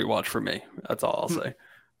interesting rewatch for me. That's all I'll say.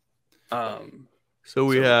 So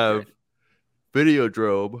we have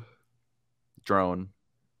Videodrome, Drone,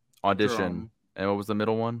 Audition, and what was the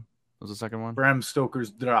middle one? What was the second one? Bram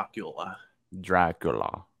Stoker's Dracula.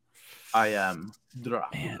 I am Dracula.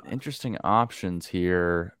 Man, interesting options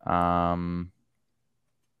here. How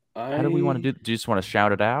do we want to do? Do you just want to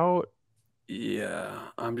shout it out? Yeah,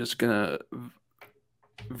 I'm just gonna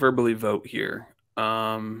verbally vote here.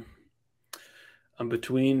 I'm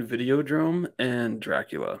between Videodrome and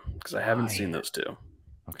Dracula because I haven't seen those two.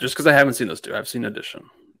 Okay. Just because I haven't seen those two, I've seen Audition.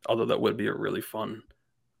 Although that would be a really fun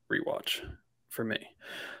rewatch for me.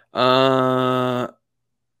 I'm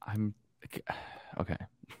okay.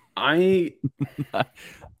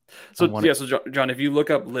 So John, if you look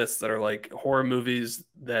up lists that are like horror movies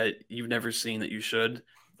that you've never seen that you should,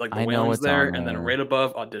 like the Wailing's there, and then right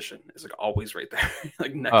above Audition is like always right there,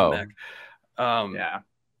 like neck and neck. Yeah.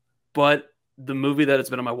 But the movie that it's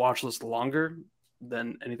been on my watch list longer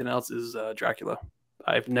than anything else is Dracula.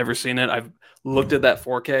 I've never seen it. I've looked at that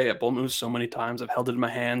 4K at Bull Moose so many times. I've held it in my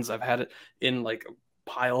hands. I've had it in like a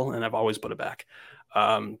pile, and I've always put it back.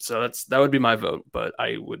 So that would be my vote. But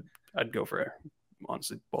I'd go for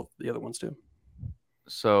honestly both the other ones too.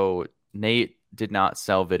 So Nate did not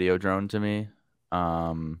sell Videodrome to me.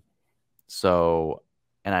 So,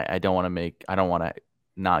 and I don't want to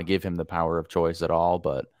not give him the power of choice at all,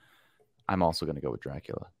 but I'm also going to go with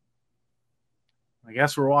Dracula. I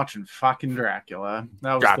guess we're watching fucking Dracula.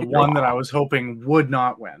 That was the one that I was hoping would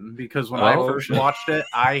not win because when I first watched it,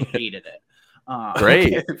 I hated it.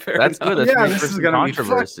 Great. That's good. That's great this for is going to be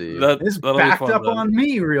controversy. It's backed up on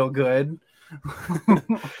me real good.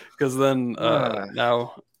 Because then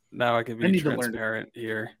now I can be transparent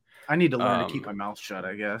here. I need to learn to keep my mouth shut,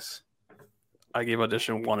 I guess. I gave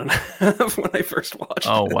Audition 1.5 when I first watched it.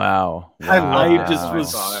 Oh, wow. I just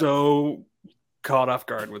was so caught off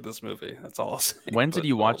guard with this movie. That's all I'll say. When did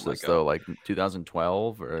you watch this, though? Like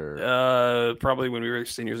 2012? Or probably when we were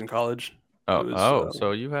seniors in college.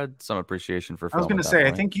 So you had some appreciation for film. I was going to say,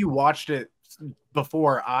 I think you watched it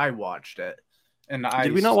before I watched it. And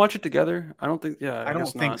did we not watch it together? I don't think. Yeah, I don't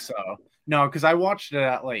think so. No, because I watched it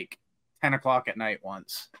at like 10 o'clock at night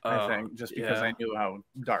once. I think just because I knew how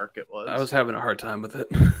dark it was. I was having a hard time with it.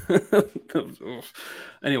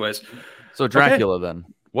 Anyways, so Dracula then.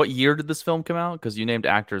 What year did this film come out? Because you named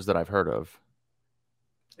actors that I've heard of.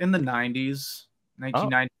 In the 90s,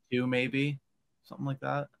 1992 maybe, something like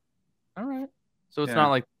that. All right. So it's not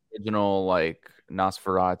like the original like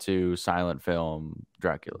Nosferatu silent film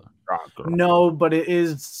Dracula. No, but it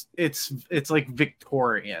is. It's like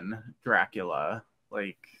Victorian Dracula.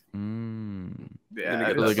 Like,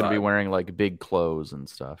 they're gonna be wearing like big clothes and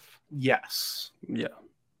stuff. Yes. Yeah.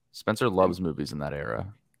 Spencer loves movies in that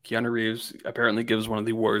era. Keanu Reeves apparently gives one of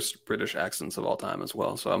the worst British accents of all time as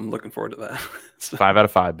well. So I'm looking forward to that. 5 out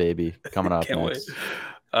of 5, baby. Coming up Can't next. Wait.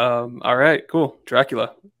 All right, cool.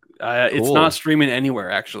 Dracula. It's not streaming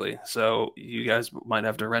anywhere, actually. So you guys might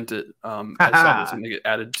have to rent it. I saw this going to get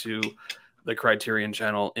added to the Criterion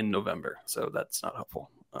channel in November. So that's not helpful.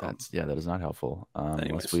 That is not helpful.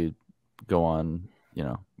 Unless we go on,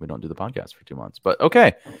 we don't do the podcast for 2 months. But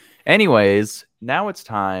okay. Anyways, now it's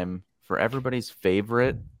time for everybody's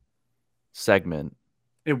favorite segment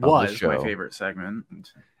It was my favorite segment.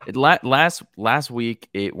 Last week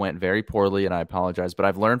it went very poorly, and I apologize, but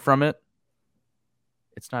I've learned from it.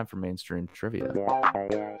 It's time for mainstream trivia.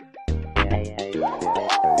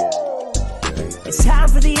 It's time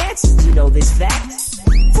for the answers. You know this fact.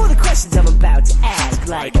 For the questions I'm about to ask,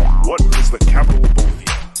 like, What is the capital of Bolivia?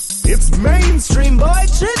 it's mainstream boy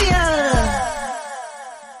trivia.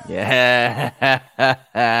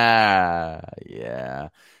 Yeah.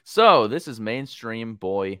 So this is Mainstream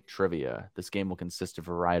Boy Trivia. This game will consist of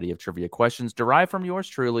a variety of trivia questions derived from yours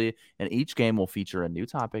truly, and each game will feature a new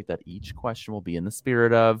topic that each question will be in the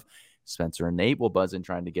spirit of. Spencer and Nate will buzz in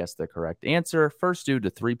trying to guess the correct answer. First due to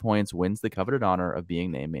 3 points wins the coveted honor of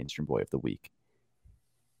being named Mainstream Boy of the Week.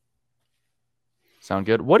 Sound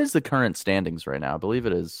good? What is the current standings right now? I believe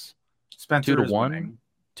it is Spencer 2-1. is winning.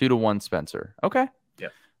 2-1 Spencer. Okay.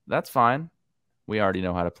 Yep. That's fine. We already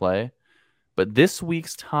know how to play. But this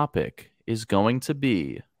week's topic is going to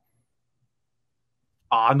be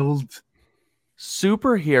Arnold.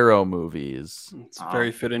 superhero movies. It's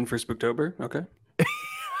very fit in for Spooktober. Okay.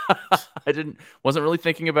 I wasn't really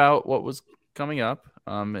thinking about what was coming up,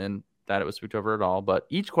 and that it was Spooktober at all. But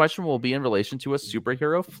each question will be in relation to a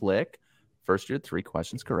superhero flick. First year, 3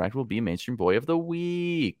 questions correct will be Mainstream Boy of the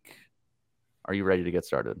Week. Are you ready to get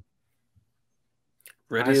started?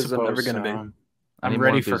 Ready as I'm ever going to be. I'm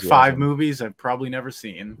ready for 5 movies I've probably never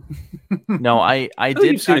seen. No, I did.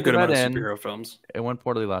 You've seen a good amount of superhero films. It went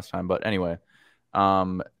poorly last time, but anyway.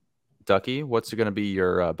 Ducky, what's going to be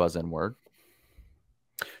your buzz-in word?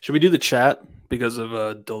 Should we do the chat because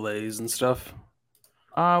of delays and stuff?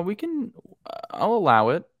 We can. I'll allow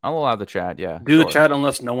it. I'll allow the chat. Yeah. Do the chat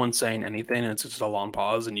unless no one's saying anything and it's just a long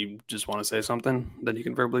pause and you just want to say something. Then you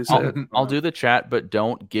can verbally say it. I'll do the chat, but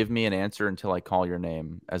don't give me an answer until I call your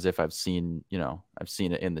name, as if I've seen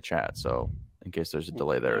it in the chat. So in case there's a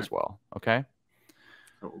delay there as well. Okay.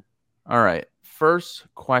 Cool. All right. First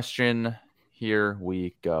question. Here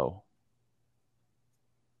we go.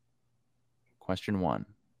 Question 1.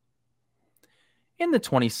 In the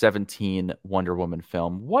 2017 Wonder Woman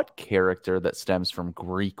film, what character that stems from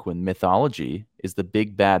Greek mythology is the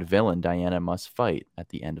big bad villain Diana must fight at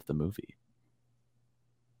the end of the movie?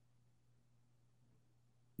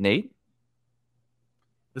 Nate?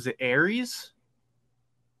 Was it Ares?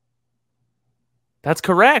 That's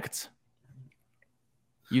correct.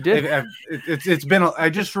 You did. It's been.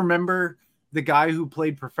 I just remember the guy who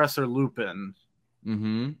played Professor Lupin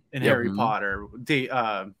in Harry Potter.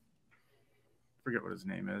 Forget what his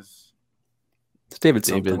name is. It's David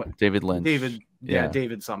something. David Lynch.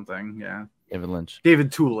 David something. Yeah. David Lynch.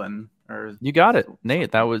 David Tulin. You got it,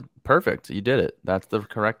 Nate. That was perfect. You did it. That's the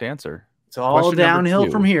correct answer. It's all Question downhill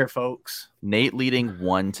 2. from here, folks. Nate leading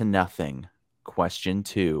 1-0. Question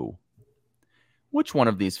 2. Which one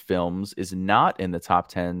of these films is not in the top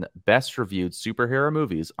 10 best reviewed superhero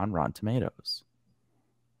movies on Rotten Tomatoes?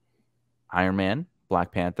 Iron Man,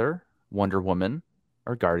 Black Panther, Wonder Woman,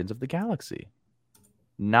 or Guardians of the Galaxy?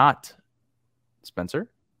 Not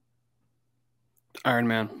Spencer. Iron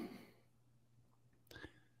Man.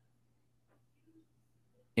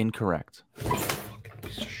 Incorrect.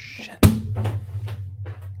 Shit.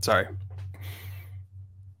 Sorry.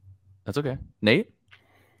 That's okay. Nate?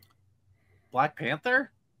 Black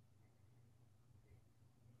Panther?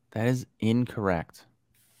 That is incorrect.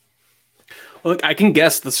 Look, I can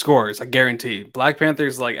guess the scores. I guarantee. Black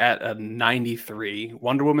Panther's like at a 93.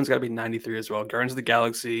 Wonder Woman's got to be 93 as well. Guardians of the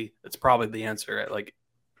Galaxy, it's probably the answer at like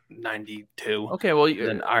 92. Okay, well,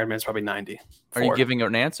 then Iron Man's probably 90. Are you giving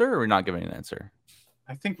an answer or are we not giving an answer?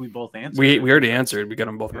 I think we both answered. We already answered. We got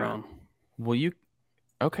them both wrong. Will you?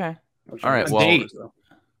 Okay. All right. Well,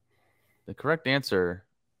 the correct answer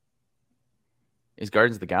is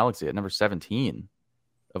Guardians of the Galaxy at number 17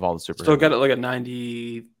 of all the superheroes. Still got it like a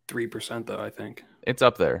 93% though, I think. It's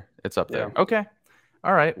up there. It's up there. Yeah. Okay.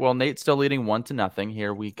 All right. Well, Nate's still leading 1-0.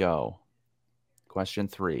 Here we go. Question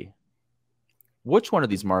 3. Which one of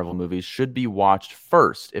these Marvel movies should be watched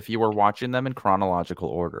first if you were watching them in chronological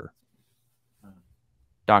order?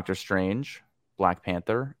 Doctor Strange, Black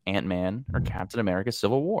Panther, Ant-Man, or Captain America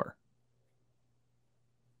Civil War?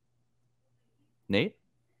 Nate?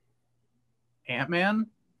 Ant-Man?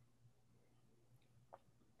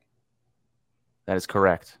 That is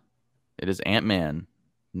correct. It is Ant-Man.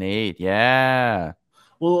 Nate, yeah.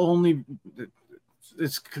 Well, only...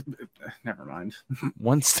 It's never mind.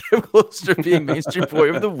 One step closer to being Mainstream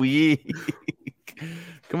Boy of the Week.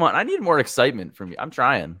 Come on, I need more excitement from you. I'm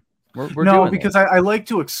trying. We're no, doing because I like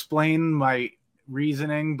to explain my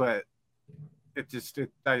reasoning, but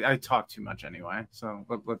I talk too much anyway. So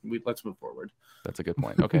let's move forward. That's a good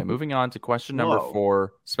point. Okay, moving on to question number Whoa.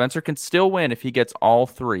 4. Spencer can still win if he gets all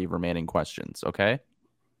 3 remaining questions. Okay.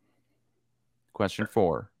 Question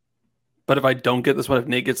 4. But if I don't get this one, if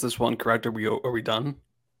Nate gets this one correct, are we done?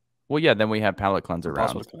 Well, yeah, then we have palate cleanser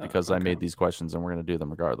Possible- round because I made these questions and we're going to do them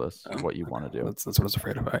regardless of what you want to do. That's what I was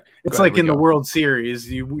afraid of. All right. It's Go ahead, like in we the go. World Series,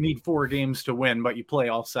 you need 4 games to win, but you play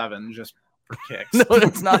all 7 just for kicks. No,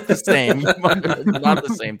 it's not the same. It's not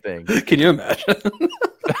the same thing. Can you imagine?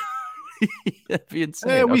 That'd be insane.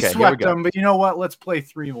 Hey, we Okay, here swept go. them, but you know what? Let's play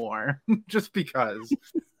 3 more just because.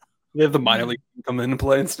 We have the minor league come in and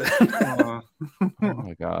play instead. Oh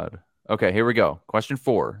my god. Okay, here we go. Question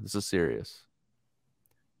 4. This is serious.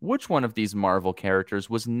 Which one of these Marvel characters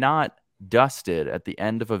was not dusted at the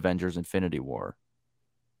end of Avengers Infinity War?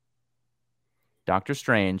 Doctor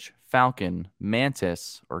Strange, Falcon,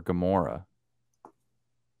 Mantis, or Gamora?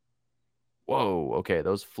 Whoa, okay,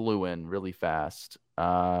 those flew in really fast.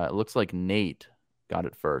 It looks like Nate got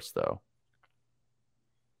it first, though.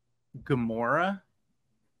 Gamora?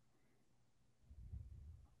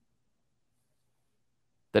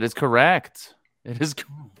 That is correct. It is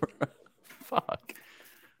Gamora. Fuck.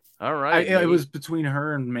 All right. It was between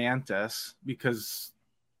her and Mantis because,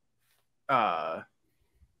 yeah,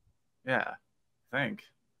 I think.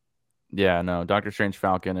 Yeah, no. Doctor Strange,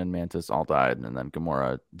 Falcon, and Mantis all died, and then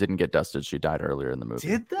Gamora didn't get dusted. She died earlier in the movie.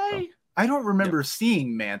 Did they? So, I don't remember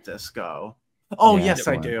seeing Mantis go. Oh, Yeah, yes,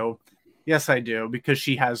 I definitely. do. Yes, I do, because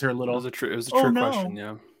she has her It little. was a trick Oh, no. question.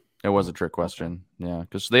 Yeah. it was a trick question. Yeah,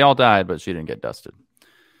 because they all died, but she didn't get dusted.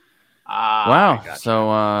 I Wow.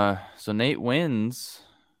 gotcha. So Nate wins.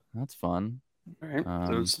 That's fun. All right.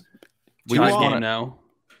 So it's we tie just game wanna- now.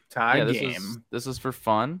 Tie Yeah, game. this is for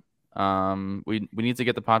fun. We need to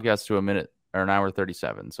get the podcast to a minute or an hour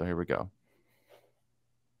 37. So here we go.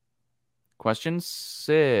 Question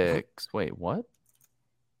 6. Wait, what?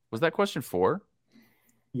 Was that question 4?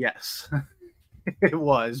 Yes, it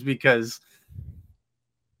was because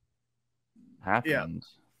Happened.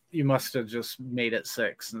 you must have just made it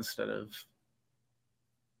 6 instead of.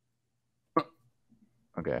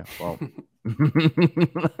 Okay, well,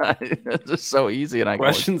 it's just so easy, and I can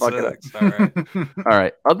always Question fuck it up. 6. All right. All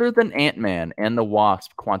right. Other than Ant-Man and the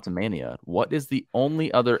Wasp: Quantumania, what is the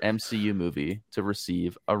only other MCU movie to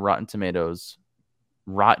receive a Rotten Tomatoes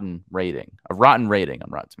rotten rating? A rotten rating on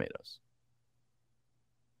Rotten Tomatoes.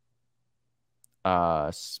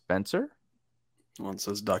 Spencer? Well, it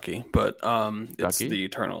says Ducky, but it's Ducky? the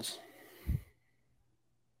Eternals.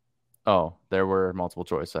 Oh, there were multiple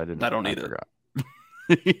choice. I didn't. I don't need it. forgot.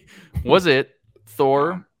 Was it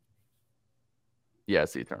Thor? Yeah,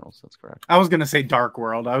 it's the Eternals. That's correct. I was gonna say Dark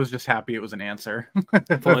World. I was just happy it was an answer.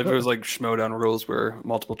 If only if it was like Schmodown rules where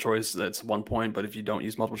multiple choice, that's 1 point, but if you don't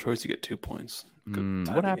use multiple choice, you get 2 points. Good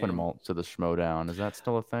tie What the happened game. to the Schmodown? Is that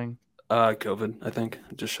still a thing? COVID, I think.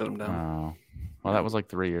 Just shut them down. Oh, well, that was like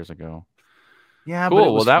 3 years ago. Yeah, but Cool.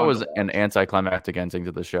 it Well, that fun was to an watch. anticlimactic ending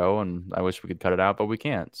to the show, and I wish we could cut it out, but we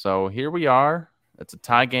can't. So here we are. It's a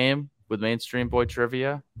tie game with mainstream boy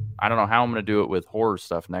trivia. I don't know how I'm going to do it with horror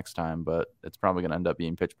stuff next time, but it's probably going to end up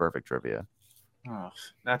being Pitch Perfect trivia. Oh,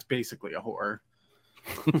 that's basically a horror.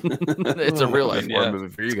 It's a real life Yeah. horror movie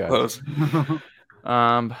for you guys. Close.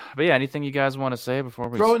 But yeah, anything you guys want to say before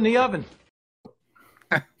we Throw it in the oven.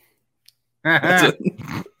 That's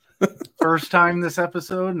it. First time this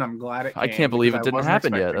episode, and I'm glad it. I came can't believe it because I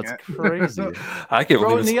didn't wasn't happen yet. expecting That's it. crazy. I can't Throw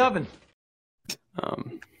it believe in the it's,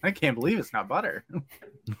 oven. I can't believe it's not butter.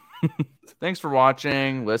 Thanks for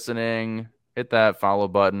watching, listening. Hit that follow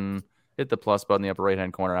button. Hit the plus button in the upper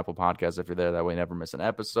right-hand corner, Apple Podcasts, if you're there. That way you never miss an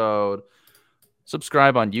episode.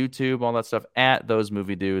 Subscribe on YouTube, all that stuff at Those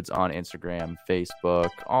Movie Dudes on Instagram,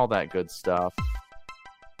 Facebook, all that good stuff.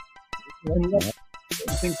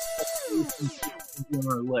 I think on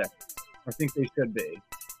our list. I think they should be.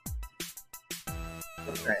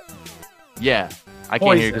 Okay. Yeah, I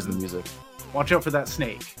can't hear you because Poison. of the music. Watch out for that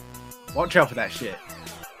snake. Watch out for that shit.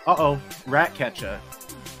 Uh-oh, rat catcher.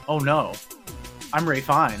 Oh no. I'm Ray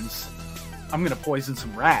Fiennes. I'm gonna poison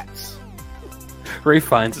some rats. Ray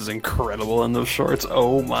Fiennes is incredible in those shorts.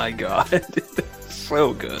 Oh my god.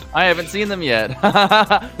 So good. I haven't seen them yet.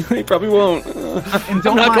 He probably won't. And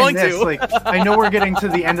don't not mind going this, to. like, I know we're getting to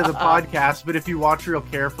the end of the podcast, but if you watch real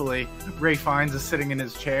carefully, Ray Fiennes is sitting in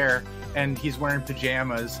his chair and he's wearing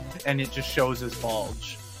pajamas and it just shows his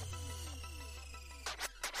bulge.